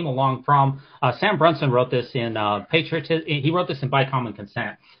here that came along from Sam Brunson wrote this in Patriotism. He wrote this in By Common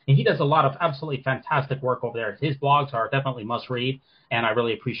Consent. And he does a lot of absolutely fantastic work over there. His blogs are definitely must read, and I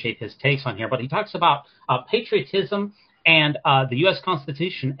really appreciate his takes on here. But he talks about patriotism and the U.S.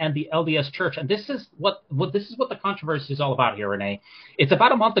 Constitution and the LDS Church. And this is what the controversy is all about here, Rene. It's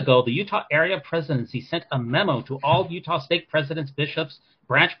about a month ago, the Utah Area Presidency sent a memo to all Utah state presidents, bishops,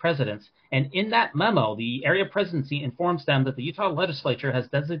 branch presidents. And in that memo, the Area Presidency informs them that the Utah legislature has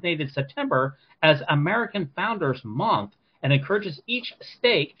designated September as American Founders Month and encourages each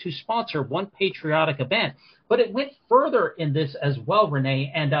state to sponsor one patriotic event. But it went further in this as well,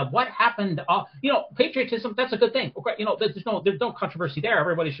 Rene. And what happened? Patriotism, that's a good thing. Okay, there's no controversy there.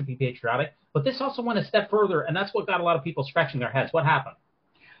 Everybody should be patriotic. But this also went a step further, and that's what got a lot of people scratching their heads. What happened?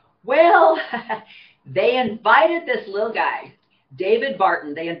 Well, they invited this little guy, David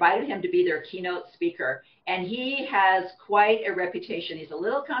Barton. They invited him to be their keynote speaker. And he has quite a reputation. He's a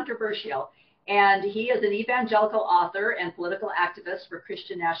little controversial. And he is an evangelical author and political activist for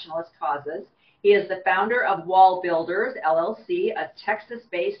Christian nationalist causes. He is the founder of Wall Builders, LLC, a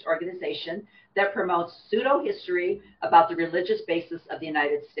Texas-based organization that promotes pseudo-history about the religious basis of the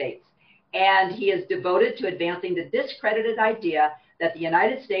United States. And he is devoted to advancing the discredited idea that the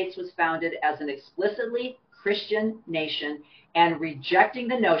United States was founded as an explicitly Christian nation and rejecting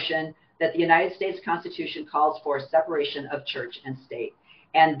the notion that the United States Constitution calls for separation of church and state.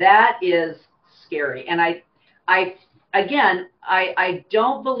 And that is scary. And I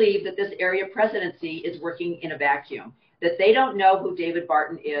don't believe that this area presidency is working in a vacuum, that they don't know who David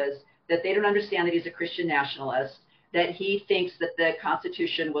Barton is, that they don't understand that he's a Christian nationalist, that he thinks that the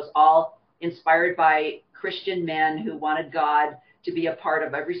Constitution was all inspired by Christian men who wanted God to be a part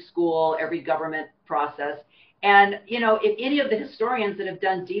of every school, every government process. And, if any of the historians that have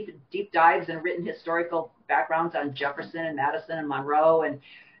done deep dives and written historical backgrounds on Jefferson and Madison and Monroe and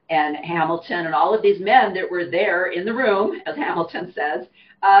Hamilton and all of these men that were there in the room, as Hamilton says,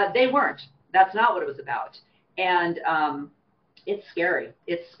 they weren't. That's not what it was about. And it's scary.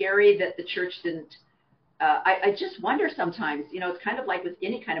 It's scary that the church didn't. I just wonder sometimes, it's kind of like with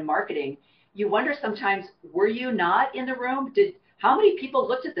any kind of marketing. You wonder sometimes, were you not in the room? How many people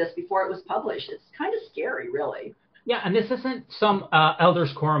looked at this before it was published? It's kind of scary, really. Yeah, and this isn't some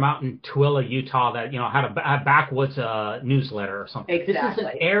elders quorum out in Tooele, Utah that, had a backwoods newsletter or something. Exactly.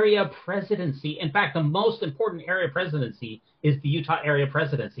 This is an area presidency. In fact, the most important area presidency is the Utah Area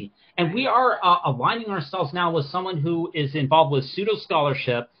Presidency. And we are aligning ourselves now with someone who is involved with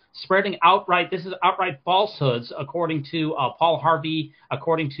pseudo-scholarship, spreading outright falsehoods, according to Paul Harvey,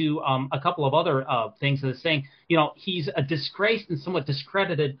 according to a couple of other things that is saying, he's a disgraced and somewhat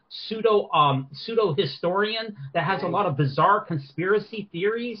discredited pseudo historian that has a lot of bizarre conspiracy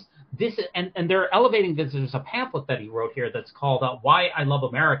theories. And they're elevating this. There's a pamphlet that he wrote here that's called "Why I Love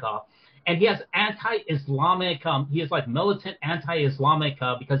America." And he has anti-Islamic, he is like militant anti-Islamic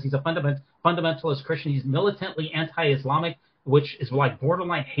because he's a fundamentalist Christian. He's militantly anti-Islamic, which is like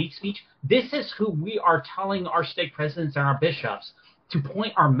borderline hate speech. This is who we are telling our stake presidents and our bishops to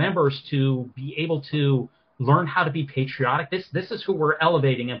point our members to be able to learn how to be patriotic. This is who we're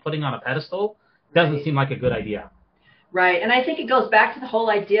elevating and putting on a pedestal. Doesn't seem like a good idea. Right. And I think it goes back to the whole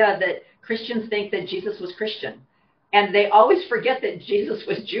idea that Christians think that Jesus was Christian. And they always forget that Jesus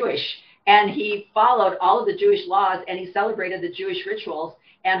was Jewish. And he followed all of the Jewish laws, and he celebrated the Jewish rituals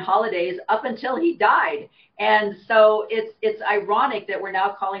and holidays up until he died. And so it's ironic that we're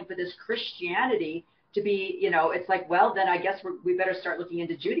now calling for this Christianity to be, it's like, well, then I guess we better start looking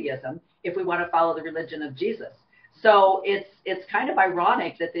into Judaism if we want to follow the religion of Jesus. So it's kind of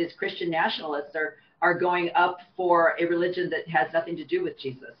ironic that these Christian nationalists are going up for a religion that has nothing to do with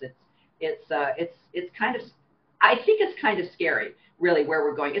Jesus. It's kind of, I think it's kind of scary, really, where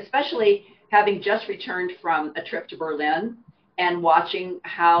we're going, especially having just returned from a trip to Berlin and watching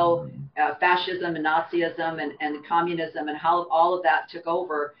how fascism and Nazism and communism and how all of that took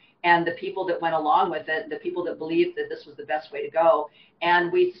over, and the people that went along with it, the people that believed that this was the best way to go.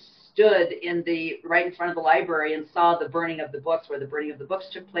 And we stood right in front of the library and saw the burning of the books, where the burning of the books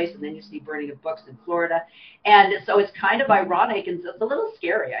took place, and then you see burning of books in Florida. And so it's kind of ironic, and it's a little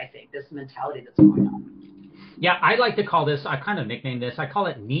scary, I think, this mentality that's going on. Yeah, I like to call this, I kind of nicknamed this, I call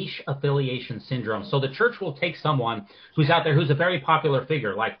it niche affiliation syndrome. So the church will take someone who's out there who's a very popular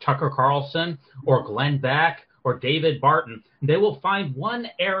figure, like Tucker Carlson or Glenn Beck or David Barton. They will find one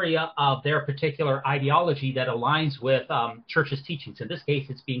area of their particular ideology that aligns with church's teachings. In this case,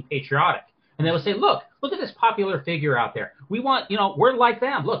 it's being patriotic. And they will say, look at this popular figure out there. We want, we're like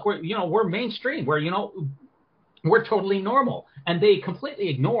them. Look, we're mainstream. We're totally normal. And they completely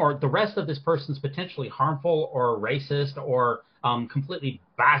ignore the rest of this person's potentially harmful or racist or completely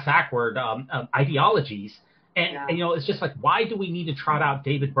backward ideologies. And, it's just like, why do we need to trot out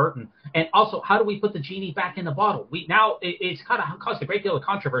David Burton? And also, how do we put the genie back in the bottle? It's kind of caused a great deal of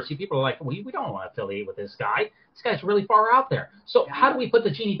controversy. People are like, we don't want to affiliate with this guy. This guy's really far out there. So how do we put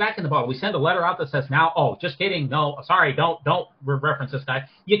the genie back in the bottle? We send a letter out that says just kidding. No, sorry, don't reference this guy.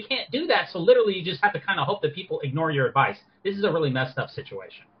 You can't do that. So literally, you just have to kind of hope that people ignore your advice. This is a really messed up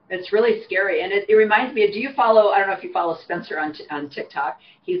situation. It's really scary. And it reminds me of, I don't know if you follow Spencer on TikTok.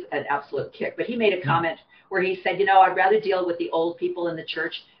 He's an absolute kick. But he made a comment where he said, I'd rather deal with the old people in the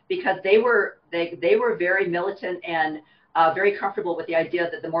church because they were very militant and very comfortable with the idea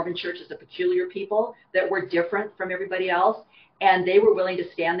that the Mormon church is a peculiar people, that we're different from everybody else. And they were willing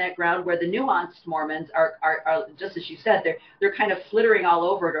to stand that ground, where the nuanced Mormons are just as you said, they're kind of flittering all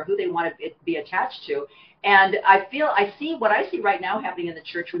over it, or who they want to be attached to. And what I see right now happening in the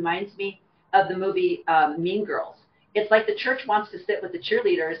church reminds me of the movie Mean Girls. It's like the church wants to sit with the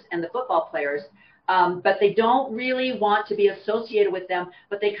cheerleaders and the football players, but they don't really want to be associated with them,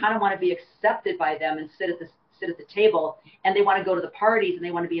 but they kind of want to be accepted by them and sit at the table, and they want to go to the parties and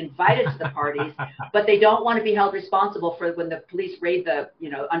they want to be invited to the parties, but they don't want to be held responsible for when the police raid the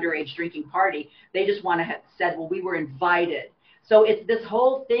underage drinking party. They just want to have said, well, we were invited. So it's this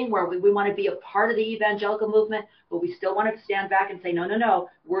whole thing where we want to be a part of the evangelical movement, but we still want to stand back and say, no,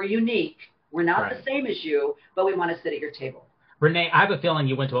 we're unique. We're not the same as you, but we want to sit at your table. Renee, I have a feeling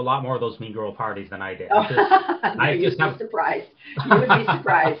you went to a lot more of those Mean Girl parties than I did. You'd be surprised. You would be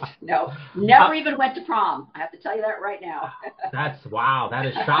surprised. No, never even went to prom. I have to tell you that right now. Wow. That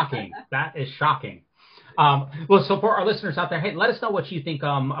is shocking. That is shocking. Well, so for our listeners out there, hey, let us know what you think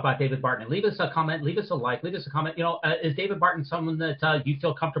about David Barton. Leave us a comment. Leave us a like. Leave us a comment. Is David Barton someone that you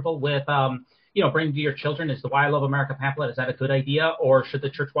feel comfortable with bring to your children? Is the Why I Love America pamphlet, is that a good idea? Or should the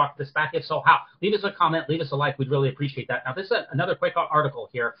church walk this back? If so, how? Leave us a comment. Leave us a like. We'd really appreciate that. Now, this is another quick article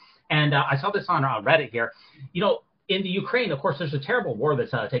here. And I saw this on Reddit here. in the Ukraine, of course, there's a terrible war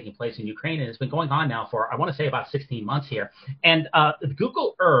that's taking place in Ukraine, and it's been going on now for, I want to say, about 16 months here. And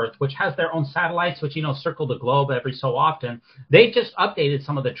Google Earth, which has their own satellites, which, circle the globe every so often, they just updated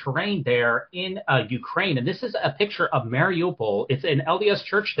some of the terrain there in Ukraine. And this is a picture of Mariupol. It's an LDS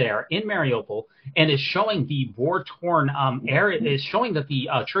Church there in Mariupol, and is showing the war-torn area. It's showing that the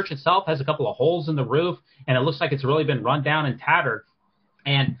church itself has a couple of holes in the roof, and it looks like it's really been run down and tattered.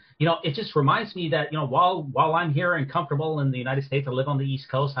 And, it just reminds me that, while I'm here and comfortable in the United States, I live on the East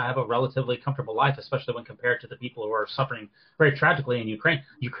Coast, I have a relatively comfortable life, especially when compared to the people who are suffering very tragically in Ukraine.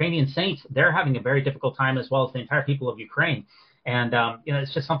 Ukrainian saints, they're having a very difficult time, as well as the entire people of Ukraine. And,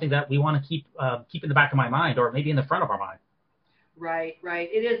 it's just something that we want to keep in the back of my mind, or maybe in the front of our mind. Right.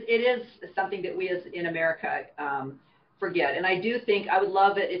 It is something that we as in America forget. And I do think I would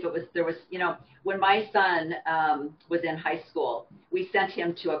love it if there was, when my son was in high school, we sent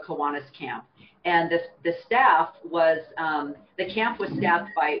him to a Kiwanis camp, and the staff was, the camp was staffed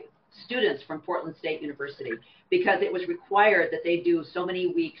by students from Portland State University, because it was required that they do so many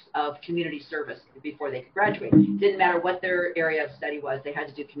weeks of community service before they could graduate. Didn't matter what their area of study was, they had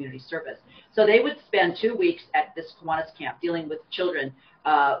to do community service. So they would spend 2 weeks at this Kiwanis camp dealing with children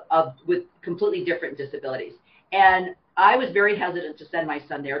with completely different disabilities. And I was very hesitant to send my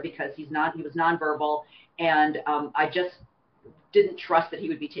son there because he was nonverbal, and I just didn't trust that he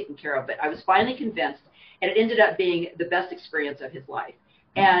would be taken care of. But I was finally convinced, and it ended up being the best experience of his life.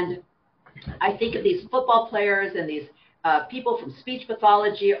 And I think of these football players and these people from speech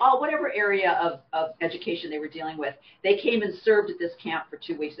pathology, whatever area of education they were dealing with, they came and served at this camp for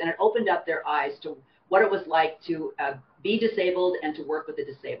 2 weeks, and it opened up their eyes to what it was like to be disabled and to work with the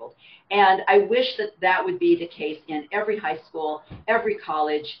disabled. And I wish that would be the case in every high school, every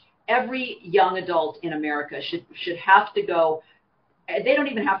college, every young adult in America should have to go. They don't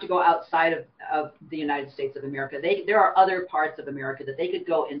even have to go outside of the United States of America. There are other parts of America that they could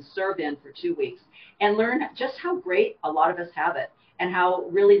go and serve in for 2 weeks and learn just how great a lot of us have it, and how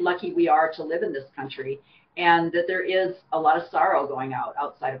really lucky we are to live in this country, and that there is a lot of sorrow going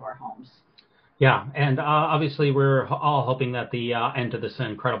outside of our homes. Yeah, and obviously we're all hoping that the end to this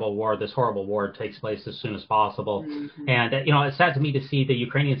incredible war, this horrible war, takes place as soon as possible. Mm-hmm. And, it's sad to me to see the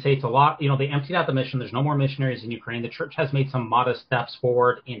Ukrainian states a lot, they emptied out the mission. There's no more missionaries in Ukraine. The church has made some modest steps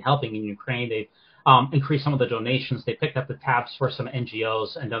forward in helping in Ukraine. They've increased some of the donations. They picked up the tabs for some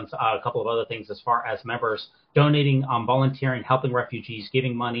NGOs and done a couple of other things as far as members donating, volunteering, helping refugees,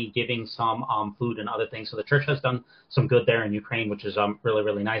 giving money, giving some food and other things. So the church has done some good there in Ukraine, which is really,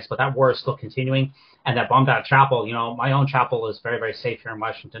 really nice. But that war is still continuing. And that bombed out chapel, my own chapel is very, very safe here in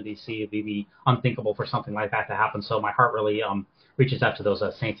Washington, D.C. It would be unthinkable for something like that to happen. So my heart really reaches out to those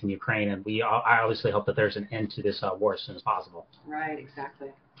saints in Ukraine. And I obviously hope that there's an end to this war as soon as possible. Right, exactly.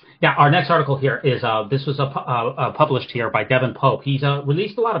 Yeah, our next article here is this was published here by Devin Pope. He's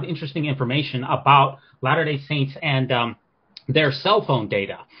released a lot of interesting information about Latter-day Saints and their cell phone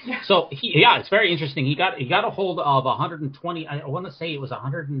data. Yeah. So it's very interesting. He got a hold of 120. I want to say it was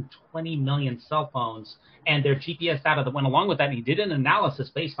 120 million cell phones and their GPS data that went along with that. And he did an analysis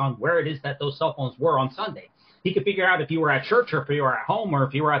based on where it is that those cell phones were on Sunday. He could figure out if you were at church or if you were at home or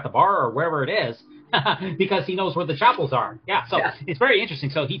if you were at the bar or wherever it is. Because he knows where the chapels are. Yeah, so It's very interesting.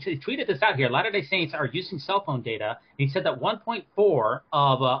 So he tweeted this out here. Latter-day Saints are using cell phone data. He said that 1.4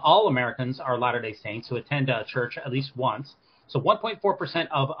 of all Americans are Latter-day Saints who attend church at least once. So 1.4%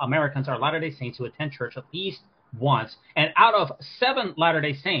 of Americans are Latter-day Saints who attend church at least once. And out of 7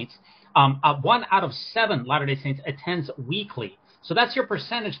 Latter-day Saints, 1 out of 7 Latter-day Saints attends weekly. So that's your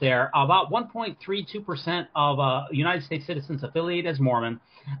percentage there. About 1.32% of United States citizens affiliated as Mormon.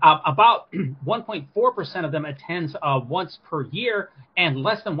 About 1.4% of them attends once per year, and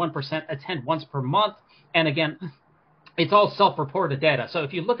less than 1% attend once per month. And again, it's all self-reported data. So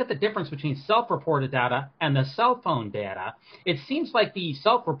if you look at the difference between self-reported data and the cell phone data, it seems like the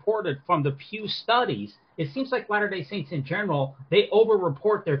self-reported from the Pew studies, it seems like Latter-day Saints in general, they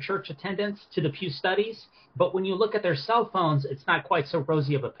over-report their church attendance to the Pew studies. But when you look at their cell phones, it's not quite so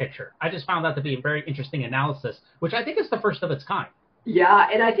rosy of a picture. I just found that to be a very interesting analysis, which I think is the first of its kind. Yeah,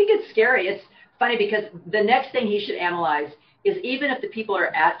 and I think it's scary. It's funny because the next thing he should analyze is, even if the people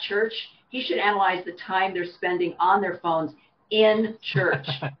are at church, he should analyze the time they're spending on their phones in church,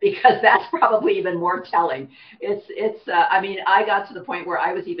 because that's probably even more telling. I mean, I got to the point where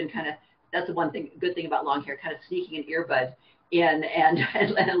I was even kind of, that's the good thing about long hair, kind of sneaking an earbud in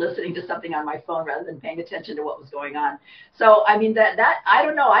and listening to something on my phone rather than paying attention to what was going on. So, I mean, that I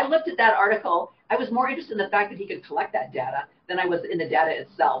don't know. I looked at that article. I was more interested in the fact that he could collect that data than I was in the data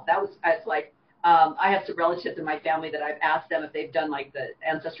itself. It's like, I have some relatives in my family that I've asked them if they've done like the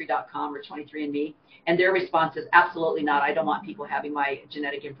Ancestry.com or 23andMe, and their response is absolutely not. I don't want people having my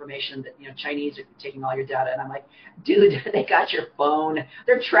genetic information. That Chinese are taking all your data, and I'm like, dude, they got your phone.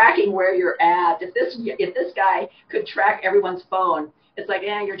 They're tracking where you're at. If this guy could track everyone's phone, it's like,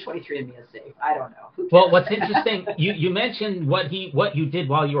 you're 23andMe is safe. I don't know. Who cares? Well, what's interesting, you mentioned what you did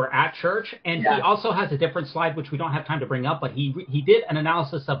while you were at church, and he also has a different slide, which we don't have time to bring up, but he did an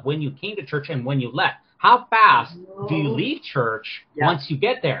analysis of when you came to church and when you left. How fast do you leave church once you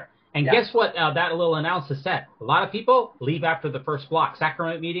get there? And guess what that little analysis said? A lot of people leave after the first block.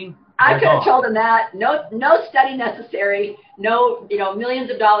 Sacrament meeting, I could have told him that. No study necessary. No, millions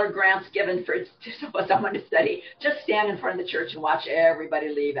of dollar grants given for someone to study. Just stand in front of the church and watch everybody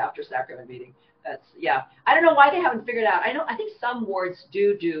leave after sacrament meeting. I don't know why they haven't figured out. I think some wards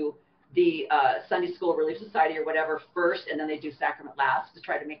do the Sunday School Relief Society or whatever first, and then they do sacrament last to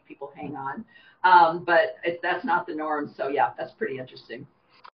try to make people hang on. But that's not the norm. So that's pretty interesting.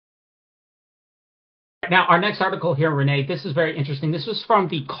 Now, our next article here, Rene, this is very interesting. This was from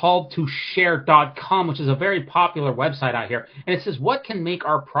the calledtoshare.com, which is a very popular website out here. And it says, what can make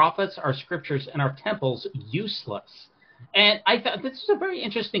our prophets, our scriptures, and our temples useless? And I thought this is a very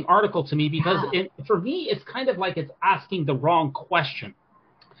interesting article to me because for me, it's kind of like it's asking the wrong question.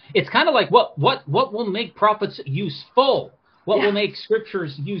 It's kind of like what will make prophets useful? What will make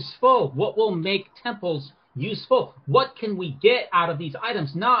scriptures useful? What will make temples useful? What can we get out of these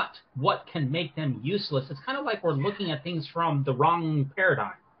items? Not what can make them useless. It's kind of like we're looking at things from the wrong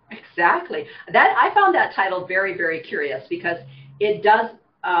paradigm. Exactly. I found that title very, very curious because it does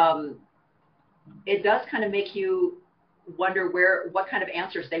kind of make you wonder what kind of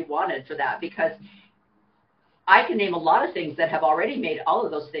answers they wanted for that, because I can name a lot of things that have already made all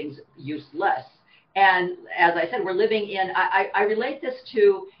of those things useless. And as I said, we're living in, I relate this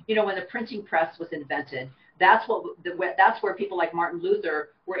to, when the printing press was invented. That's where people like Martin Luther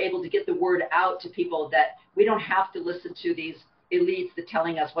were able to get the word out to people that we don't have to listen to these elites that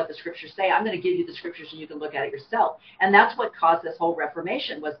telling us what the scriptures say. I'm going to give you the scriptures and you can look at it yourself. And that's what caused this whole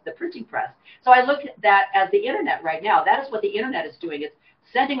Reformation, was the printing press. So I look at that as the internet right now. That is what the internet is doing. It's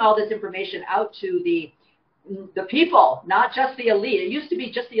sending all this information out to the people, not just the elite. It used to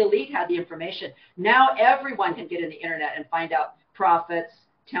be just the elite had the information. Now everyone can get in the internet and find out prophets,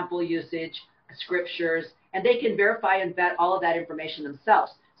 temple usage, scriptures, and they can verify and vet all of that information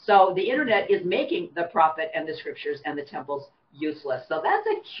themselves. So the internet is making the prophet and the scriptures and the temples useless. So that's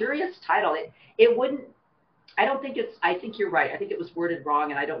a curious title. I think you're right. I think it was worded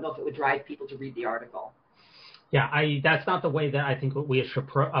wrong, and I don't know if it would drive people to read the article. Yeah, that's not the way that I think we should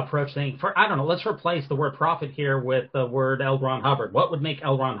approach things. I don't know, let's replace the word prophet here with the word L. Ron Hubbard. What would make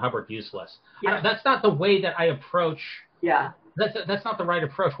L. Ron Hubbard useless? Yeah. That's not the way that I approach. Yeah. That's not the right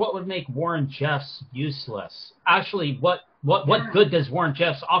approach. What would make Warren Jeffs useless? Actually, what good does Warren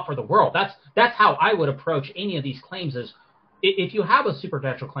Jeffs offer the world? That's how I would approach any of these claims. Is if you have a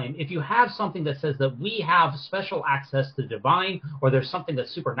supernatural claim, if you have something that says that we have special access to the divine, or there's something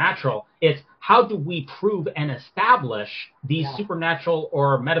that's supernatural, it's how do we prove and establish these supernatural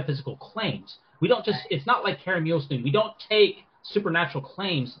or metaphysical claims? We don't just, it's not like Carrie Mulestein. We don't take supernatural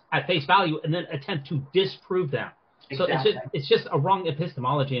claims at face value and then attempt to disprove them. Exactly. So it's just a wrong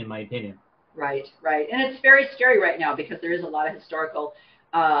epistemology, in my opinion. Right. And it's very scary right now because there is a lot of historical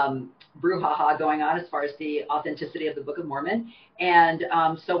brouhaha going on as far as the authenticity of the Book of Mormon. And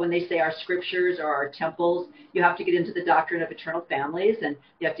so when they say our scriptures or our temples, you have to get into the doctrine of eternal families, and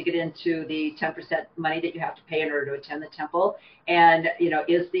you have to get into the 10% money that you have to pay in order to attend the temple. And,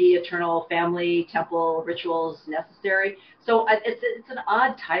 is the eternal family temple rituals necessary? So it's an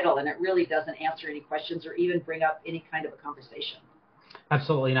odd title, and it really doesn't answer any questions or even bring up any kind of a conversation.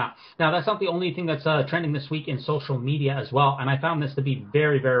 Absolutely not. Now, that's not the only thing that's trending this week in social media as well, and I found this to be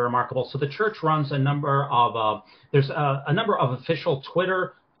very, very remarkable. So the church runs a number of there's a number of official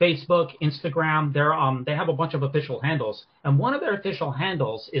Twitter, Facebook, Instagram. They have a bunch of official handles, and one of their official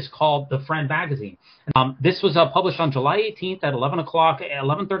handles is called The Friend Magazine. This was published on July 18th at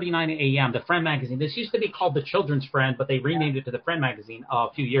 11:39 a.m. The Friend Magazine. This used to be called The Children's Friend, but they renamed it to The Friend Magazine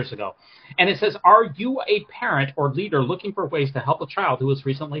a few years ago. And it says, "Are you a parent or leader looking for ways to help a child who was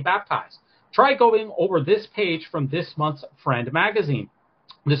recently baptized? Try going over this page from this month's Friend Magazine."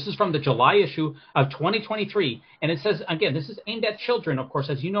 This is from the July issue of 2023, and it says, again, this is aimed at children, of course,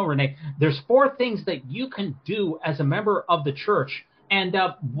 as you know, Rene. There's 4 things that you can do as a member of the church, and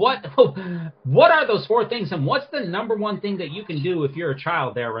what are those 4 things, and what's the number one thing that you can do if you're a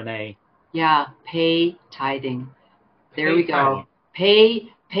child there, Rene? Yeah, pay tithing. There we go. Pay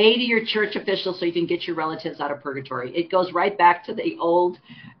Pay to your church officials so you can get your relatives out of purgatory. It goes right back to the old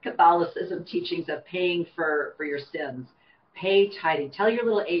Catholicism teachings of paying for your sins. Pay tithing. Tell your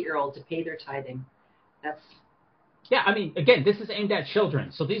little 8-year-old to pay their tithing. Yeah, I mean, again, this is aimed at children.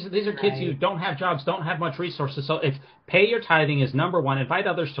 So these are kids who don't have jobs, don't have much resources. So if pay your tithing is number one, invite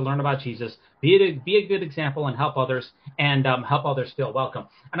others to learn about Jesus, be a good example and help others, and help others feel welcome.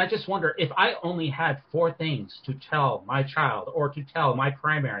 And I just wonder, if I only had 4 things to tell my child or to tell my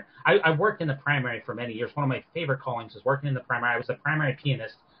primary. I worked in the primary for many years. One of my favorite callings is working in the primary. I was a primary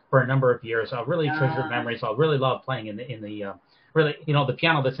pianist for a number of years. I really treasured memories. I really love playing in the really, the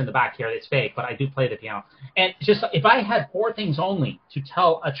piano that's in the back here, it's fake, but I do play the piano. And just if I had 4 things only to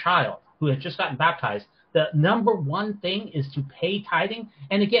tell a child who had just gotten baptized, the number one thing is to pay tithing.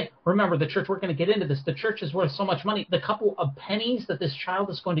 And again, remember, the church, we're going to get into this, the church is worth so much money. The couple of pennies that this child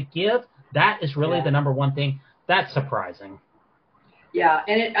is going to give, that is really the number one thing. That's surprising. Yeah,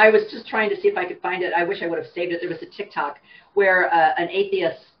 and I was just trying to see if I could find it. I wish I would have saved it. There was a TikTok where an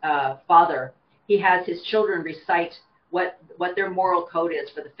atheist father, he has his children recite what their moral code is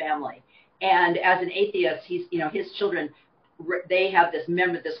for the family. And as an atheist, his children, they have this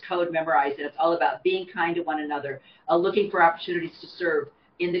code memorized, and it's all about being kind to one another, looking for opportunities to serve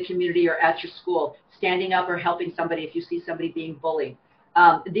in the community or at your school, standing up or helping somebody if you see somebody being bullied.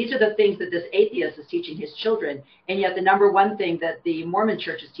 These are the things that this atheist is teaching his children, and yet the number one thing that the Mormon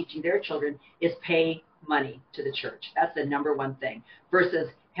church is teaching their children is pay money to the church. That's the number one thing, versus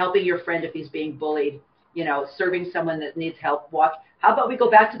helping your friend if he's being bullied, serving someone that needs help. How about we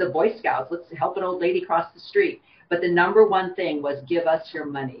go back to the Boy Scouts? Let's help an old lady cross the street. But the number one thing was give us your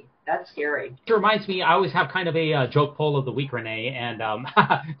money. That's scary. It reminds me, I always have kind of a joke poll of the week, Renee, and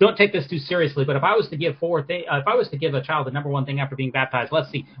don't take this too seriously, but if I was to give a child the number one thing after being baptized, let's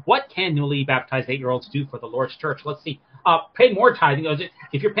see, what can newly baptized 8-year-olds do for the Lord's church? Let's see, pay more tithing.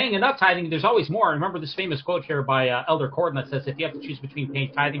 If you're paying enough tithing, there's always more. Remember this famous quote here by Elder Corden that says, if you have to choose between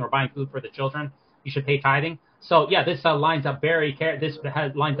paying tithing or buying food for the children, you should pay tithing. So yeah, this lines up very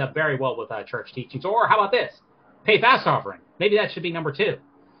well with church teachings. Or how about this? Pay fast offering. Maybe that should be number 2.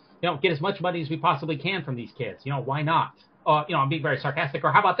 Get as much money as we possibly can from these kids. Why not? I'm being very sarcastic.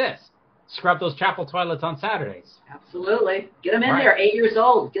 Or how about this? Scrub those chapel toilets on Saturdays. Absolutely. Get them in there, 8 years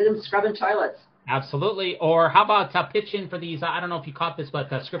old. Get them scrubbing toilets. Absolutely. Or how about pitch in for these, I don't know if you caught this, but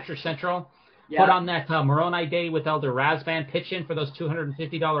Scripture Central. Yeah. Put on that Moroni Day with Elder Razvan. Pitch in for those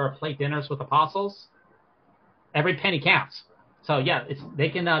 $250 a plate dinners with apostles. Every penny counts. So yeah, they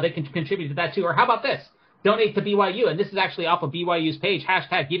can contribute to that too. Or how about this? Donate to BYU, and this is actually off of BYU's page,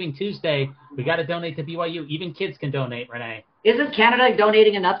 #Giving Tuesday. We got to donate to BYU. Even kids can donate, Renee. Isn't Canada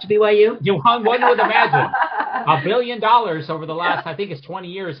donating enough to BYU? One would imagine. $1 billion over the last, I think it's 20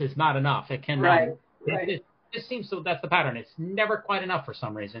 years is not enough. It can. Right. It just seems so. That's the pattern. It's never quite enough for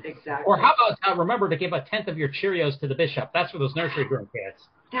some reason. Exactly. Or how about remember to give a 10th of your Cheerios to the bishop? That's for those nursery grown kids.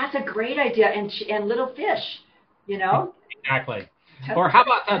 That's a great idea, and little fish, Exactly. Or how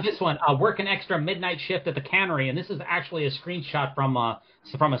about this one? Work an extra midnight shift at the cannery, and this is actually a screenshot from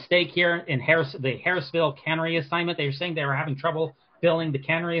a stake here in the Harrisville cannery assignment. They were saying they were having trouble filling the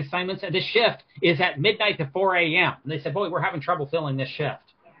cannery assignments, and this shift is at midnight to 4 a.m. And they said, boy, we're having trouble filling this shift.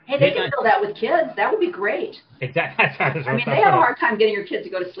 Hey, they can fill that with kids. That would be great. Exactly. They have a hard time getting your kids to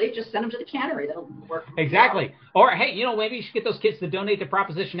go to sleep. Just send them to the cannery. That'll work. Exactly. Or hey, maybe you should get those kids to donate to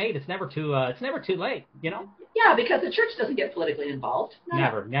Proposition 8. It's never too late. Yeah, because the church doesn't get politically involved.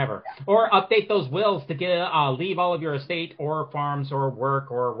 No. Never. Or update those wills to leave all of your estate or farms or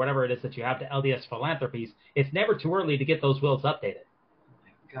work or whatever it is that you have to LDS Philanthropies. It's never too early to get those wills updated. Oh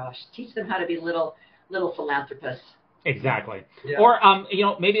my gosh, teach them how to be little philanthropists. Exactly. Yeah. Or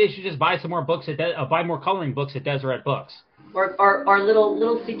maybe they should just buy some more books buy more coloring books at Deseret Books. Or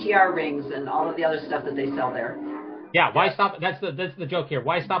little CTR rings and all of the other stuff that they sell there. Yeah, why stop? That's the joke here.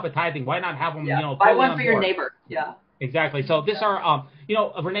 Why stop at tithing? Why not have them? Buy one for your neighbor. Yeah. Exactly. So this are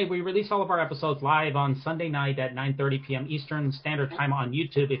Renee, we release all of our episodes live on Sunday night at 9:30 p.m. Eastern Standard Time on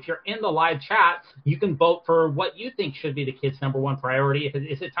YouTube. If you're in the live chat, you can vote for what you think should be the kids' number one priority.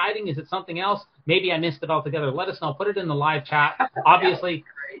 Is it tithing? Is it something else? Maybe I missed it altogether. Let us know. Put it in the live chat. Obviously,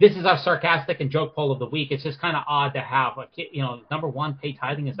 this is our sarcastic and joke poll of the week. It's just kind of odd to have a kid, number one, pay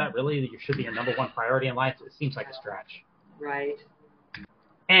tithing. Is that really should be your number one priority in life? It seems like a stretch. Right.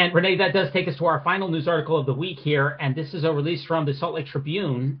 And Renee, that does take us to our final news article of the week here, and this is a release from the Salt Lake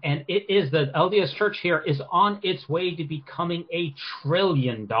Tribune, and it is the LDS Church here is on its way to becoming a $1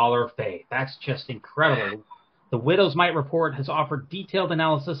 trillion faith. That's just incredible. The Widows' Mite report has offered detailed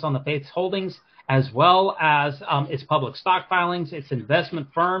analysis on the faith's holdings, as well as its public stock filings, its investment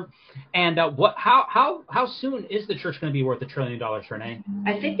firm, and how soon is the church going to be worth $1 trillion, Renee?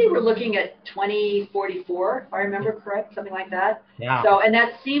 I think they were looking at 2044, if I remember correct, something like that. Yeah. So, and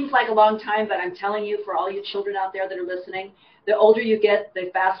that seems like a long time, but I'm telling you, for all you children out there that are listening, the older you get, the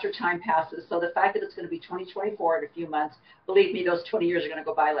faster time passes. So the fact that it's going to be 2024 in a few months, believe me, those 20 years are going to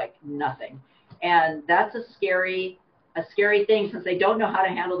go by like nothing. And that's a scary thing, since they don't know how to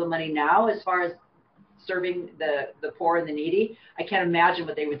handle the money now as far as serving the poor and the needy. I can't imagine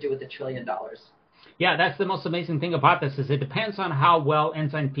what they would do with $1 trillion. Yeah, that's the most amazing thing about this, is it depends on how well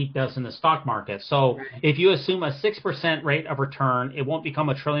Ensign Peak does in the stock market. So if you assume a 6% rate of return, it won't become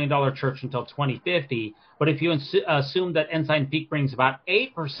 $1 trillion church until 2050. But if you assume that Ensign Peak brings about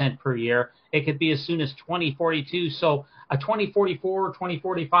 8% per year, it could be as soon as 2042. So a 2044,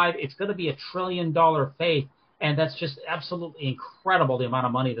 2045, it's going to be $1 trillion faith. And that's just absolutely incredible, the amount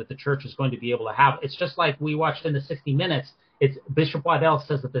of money that the church is going to be able to have. It's just like we watched in the 60 Minutes. Bishop Waddell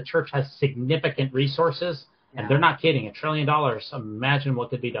says that the church has significant resources, and they're not kidding. $1 trillion. Imagine what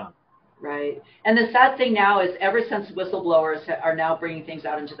could be done. Right. And the sad thing now is, ever since whistleblowers are now bringing things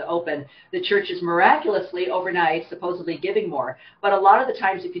out into the open, the church is miraculously overnight supposedly giving more. But a lot of the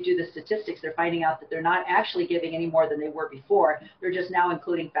times, if you do the statistics, they're finding out that they're not actually giving any more than they were before. They're just now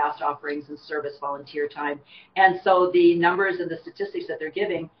including fast offerings and service volunteer time. And so the numbers and the statistics that they're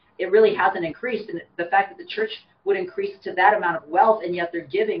giving, it really hasn't increased. And the fact that the church would increase to that amount of wealth, and yet their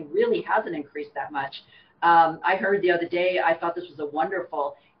giving really hasn't increased that much. I heard the other day, I thought this was a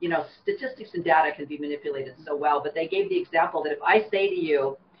wonderful, statistics and data can be manipulated so well, but they gave the example that if I say to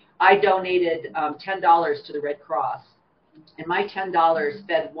you, I donated $10 to the Red Cross, and my $10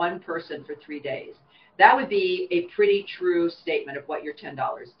 fed one person for 3 days, that would be a pretty true statement of what your $10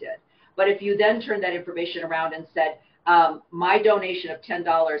 did. But if you then turn that information around and said, my donation of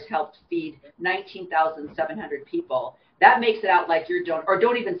 $10 helped feed 19,700 people, that makes it out like you're or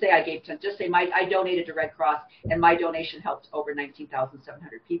don't even say I gave 10, just say I donated to Red Cross and my donation helped over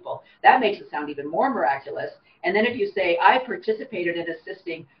 19,700 people. That makes it sound even more miraculous. And then if you say I participated in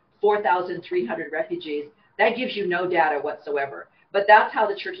assisting 4,300 refugees, that gives you no data whatsoever. But that's how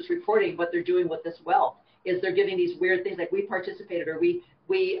the church is reporting what they're doing with this wealth, is they're giving these weird things like we participated, or we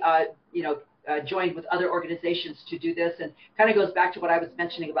joined with other organizations to do this, and kind of goes back to what I was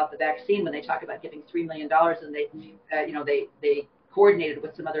mentioning about the vaccine, when they talk about giving $3 million and they coordinated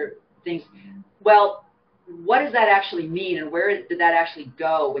with some other things. Well, what does that actually mean, and where did that actually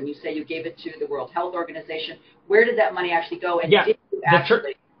go when you say you gave it to the World Health Organization? Where did that money actually go? And did you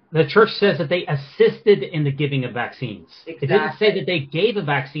actually... The church says that they assisted in the giving of vaccines. Exactly. It didn't say that they gave a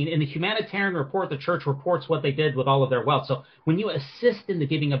vaccine. In the humanitarian report, the church reports what they did with all of their wealth. So when you assist in the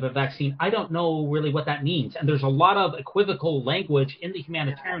giving of a vaccine, I don't know really what that means. And there's a lot of equivocal language in the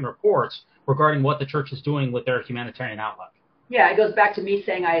humanitarian reports regarding what the church is doing with their humanitarian outlook. Yeah, it goes back to me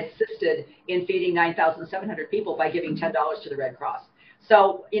saying I assisted in feeding 9,700 people by giving $10 to the Red Cross.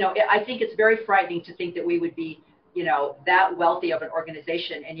 So, I think it's very frightening to think that we would be that wealthy of an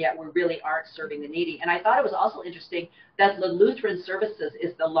organization, and yet we really aren't serving the needy. And I thought it was also interesting that the Lutheran Services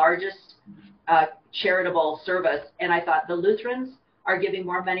is the largest charitable service, and I thought the Lutherans are giving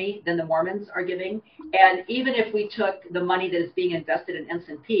more money than the Mormons are giving. And even if we took the money that is being invested in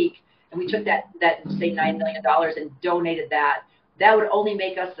Ensign Peak, and we took that say $9 million and donated that would only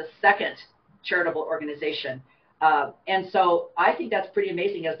make us the second charitable organization. And so I think that's pretty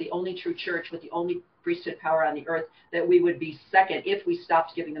amazing, as the only true church with the only priesthood power on the earth, that we would be second if we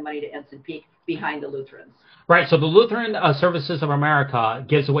stopped giving the money to Ensign Peak, behind the Lutherans. Right. So the Lutheran Services of America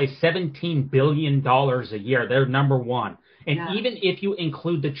gives away $17 billion a year. They're number one. And even if you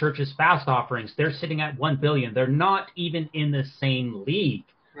include the church's fast offerings, they're sitting at $1 billion. They're not even in the same league.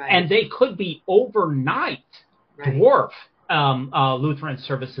 Right. And they could be overnight dwarf Lutheran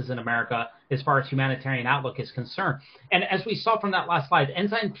Services in America as far as humanitarian outlook is concerned. And as we saw from that last slide,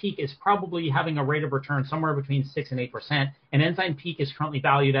 Ensign Peak is probably having a rate of return somewhere between 6 and 8%, and Ensign Peak is currently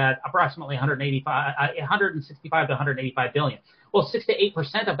valued at approximately 165 to 185 billion. Well, 6 to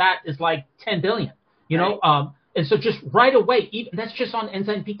 8% of that is like 10 billion. And so just right away, even, that's just on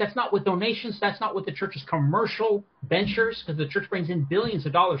Ensign Peak. That's not with donations. That's not with the church's commercial ventures, because the church brings in billions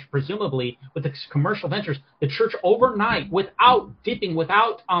of dollars, presumably, with its commercial ventures. The church overnight, without dipping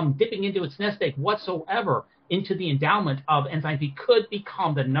into its nest egg whatsoever into the endowment of Ensign Peak, could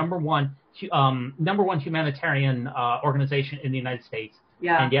become the number one humanitarian organization in the United States.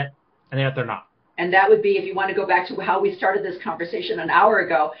 Yeah. And yet they're not. And that would be, if you want to go back to how we started this conversation an hour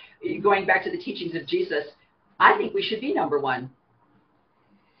ago, going back to the teachings of Jesus, I think we should be number one.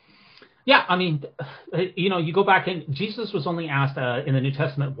 Yeah, I mean, you go back and Jesus was only asked in the New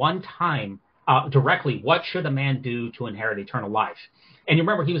Testament one time directly, what should a man do to inherit eternal life? And you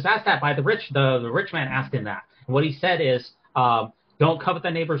remember he was asked that by the rich man asked him that. And what he said is, don't covet thy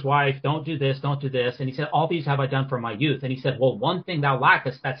neighbor's wife, don't do this. And he said, all these have I done from my youth. And he said, well, one thing thou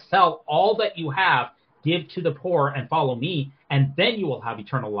lackest, that sell all that you have, give to the poor and follow me, and then you will have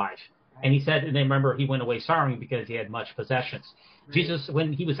eternal life. And he said, and then remember, he went away sorrowing because he had much possessions. Right. Jesus,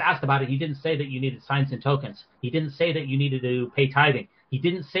 when he was asked about it, he didn't say that you needed signs and tokens. He didn't say that you needed to pay tithing. He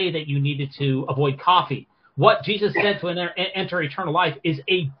didn't say that you needed to avoid coffee. What Jesus said to enter eternal life is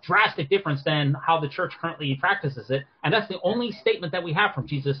a drastic difference than how the church currently practices it. And that's the only statement that we have from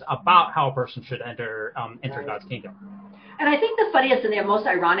Jesus about how a person should enter right. God's kingdom. And I think the funniest and the most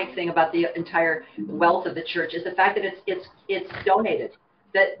ironic thing about the entire wealth of the church is the fact that it's donated.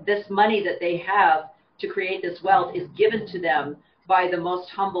 That this money that they have to create this wealth is given to them by the most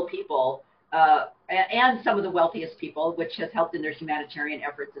humble people and some of the wealthiest people, which has helped in their humanitarian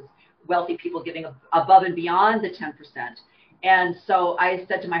efforts, is wealthy people giving above and beyond the 10%. And so I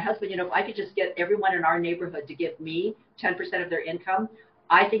said to my husband, if I could just get everyone in our neighborhood to give me 10% of their income,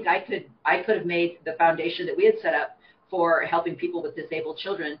 I think I could have made the foundation that we had set up for helping people with disabled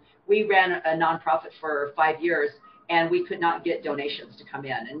children. We ran a nonprofit for 5 years, and we could not get donations to come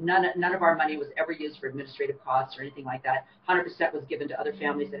in. And none of our money was ever used for administrative costs or anything like that. 100% was given to other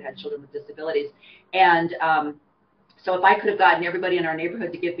families that had children with disabilities. And so if I could have gotten everybody in our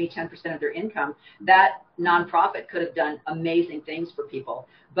neighborhood to give me 10% of their income, that nonprofit could have done amazing things for people.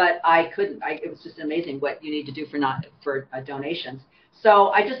 But I couldn't. It was just amazing what you need to do for donations. So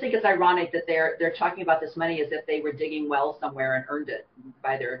I just think it's ironic that they're talking about this money as if they were digging wells somewhere and earned it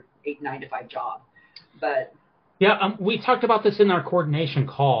by their 9 to 5 job. But yeah, we talked about this in our coordination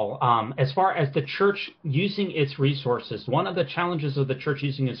call. As far as the church using its resources, one of the challenges of the church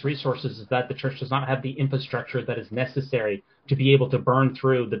using its resources is that the church does not have the infrastructure that is necessary to be able to burn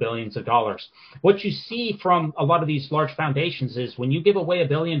through the billions of dollars. What you see from a lot of these large foundations is when you give away $1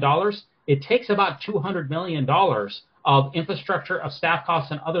 billion, it takes about $200 million of infrastructure, of staff costs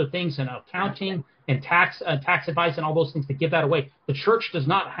and other things, and accounting and tax advice and all those things to give that away. The church does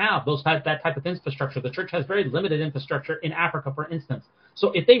not have that type of infrastructure. The church has very limited infrastructure in Africa, for instance.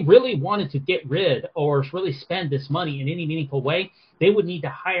 So if they really wanted to get rid or really spend this money in any meaningful way, they would need to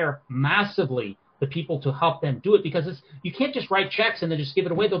hire massively the people to help them do it, because you can't just write checks and then just give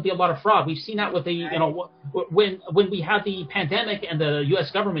it away. There'll be a lot of fraud. We've seen that with when we had the pandemic and the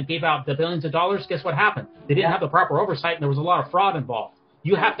U.S. government gave out the billions of dollars. Guess what happened? They didn't have the proper oversight, and there was a lot of fraud involved.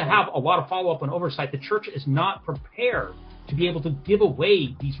 You have to have a lot of follow-up and oversight. The church is not prepared to be able to give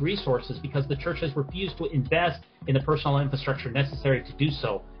away these resources because the church has refused to invest in the personal infrastructure necessary to do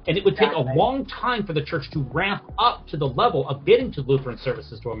so. And it would take a long time for the church to ramp up to the level of getting to Lutheran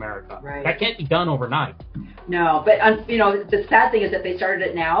services to America. Right. That can't be done overnight. No, but the sad thing is that they started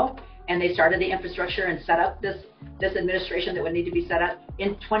it now, and they started the infrastructure and set up this administration that would need to be set up.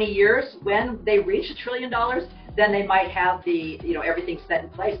 In 20 years, when they reach $1 trillion, then they might have everything set in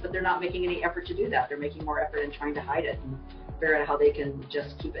place, but they're not making any effort to do that. They're making more effort in trying to hide it and figure out how they can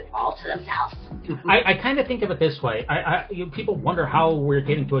just keep it all to themselves. I kind of think of it this way. People wonder how we're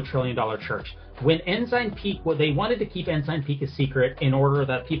getting to $1 trillion church. When Ensign Peak, they wanted to keep Ensign Peak a secret in order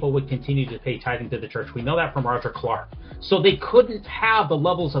that people would continue to pay tithing to the church. We know that from Roger Clark. So they couldn't have the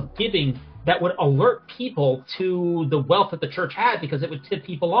levels of giving that would alert people to the wealth that the church had, because it would tip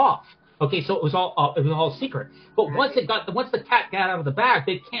people off. Okay, so it was all secret. But once the cat got out of the bag,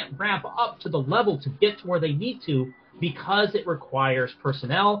 they can't ramp up to the level to get to where they need to, because it requires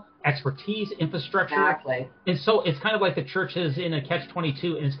personnel, expertise, infrastructure. Exactly. And so it's kind of like the church is in a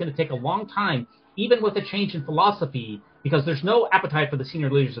catch-22, and it's going to take a long time, even with a change in philosophy, because there's no appetite for the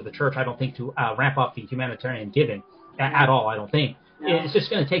senior leaders of the church, I don't think, to ramp up the humanitarian giving at all, I don't think. No. It's just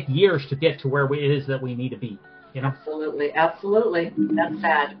going to take years to get to where it is that we need to be. Absolutely. That's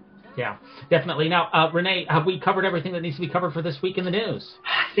sad. Yeah, definitely. Now, Rene, have we covered everything that needs to be covered for this week in the news?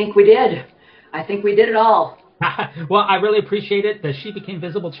 I think we did. it all. Well, I really appreciate it. The She Became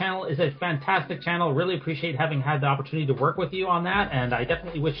Visible channel is a fantastic channel. Really appreciate having had the opportunity to work with you on that, and I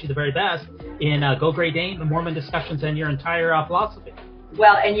definitely wish you the very best in Go Grey Dane, the Mormon discussions, and your entire philosophy.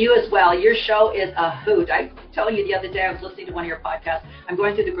 Well, and you as well. Your show is a hoot. I was telling you the other day, I was listening to one of your podcasts. I'm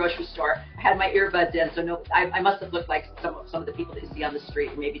going through the grocery store. I had my earbuds in, so I must have looked like some of the people that you see on the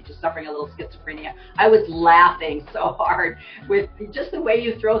street, maybe just suffering a little schizophrenia. I was laughing so hard with just the way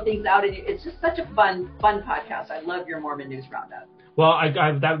you throw things out, and it's just such a fun podcast. I love your Mormon News Roundup. Well,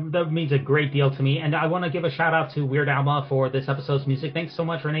 that means a great deal to me, and I want to give a shout out to Weird Alma for this episode's music. Thanks so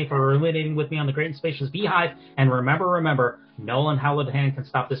much, Renee, for ruminating with me on the Great and Spacious Beehive. And remember, no one held a hand can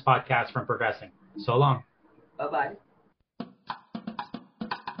stop this podcast from progressing. So long. Bye-bye.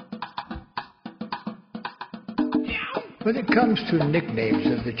 When it comes to nicknames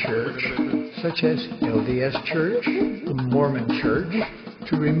of the church, such as LDS Church, the Mormon Church,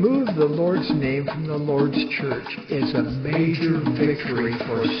 to remove the Lord's name from the Lord's church is a major victory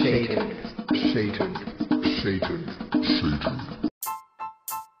for Satan. Satan.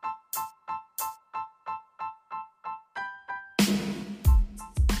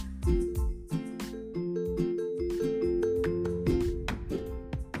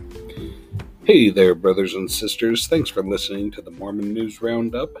 Hey there, brothers and sisters. Thanks for listening to the Mormon News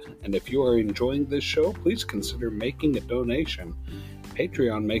Roundup. And if you are enjoying this show, please consider making a donation.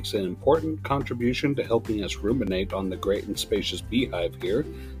 Patreon makes an important contribution to helping us ruminate on the Great and Spacious Beehive here.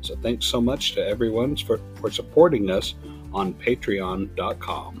 So thanks so much to everyone for supporting us on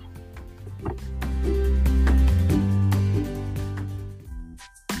patreon.com.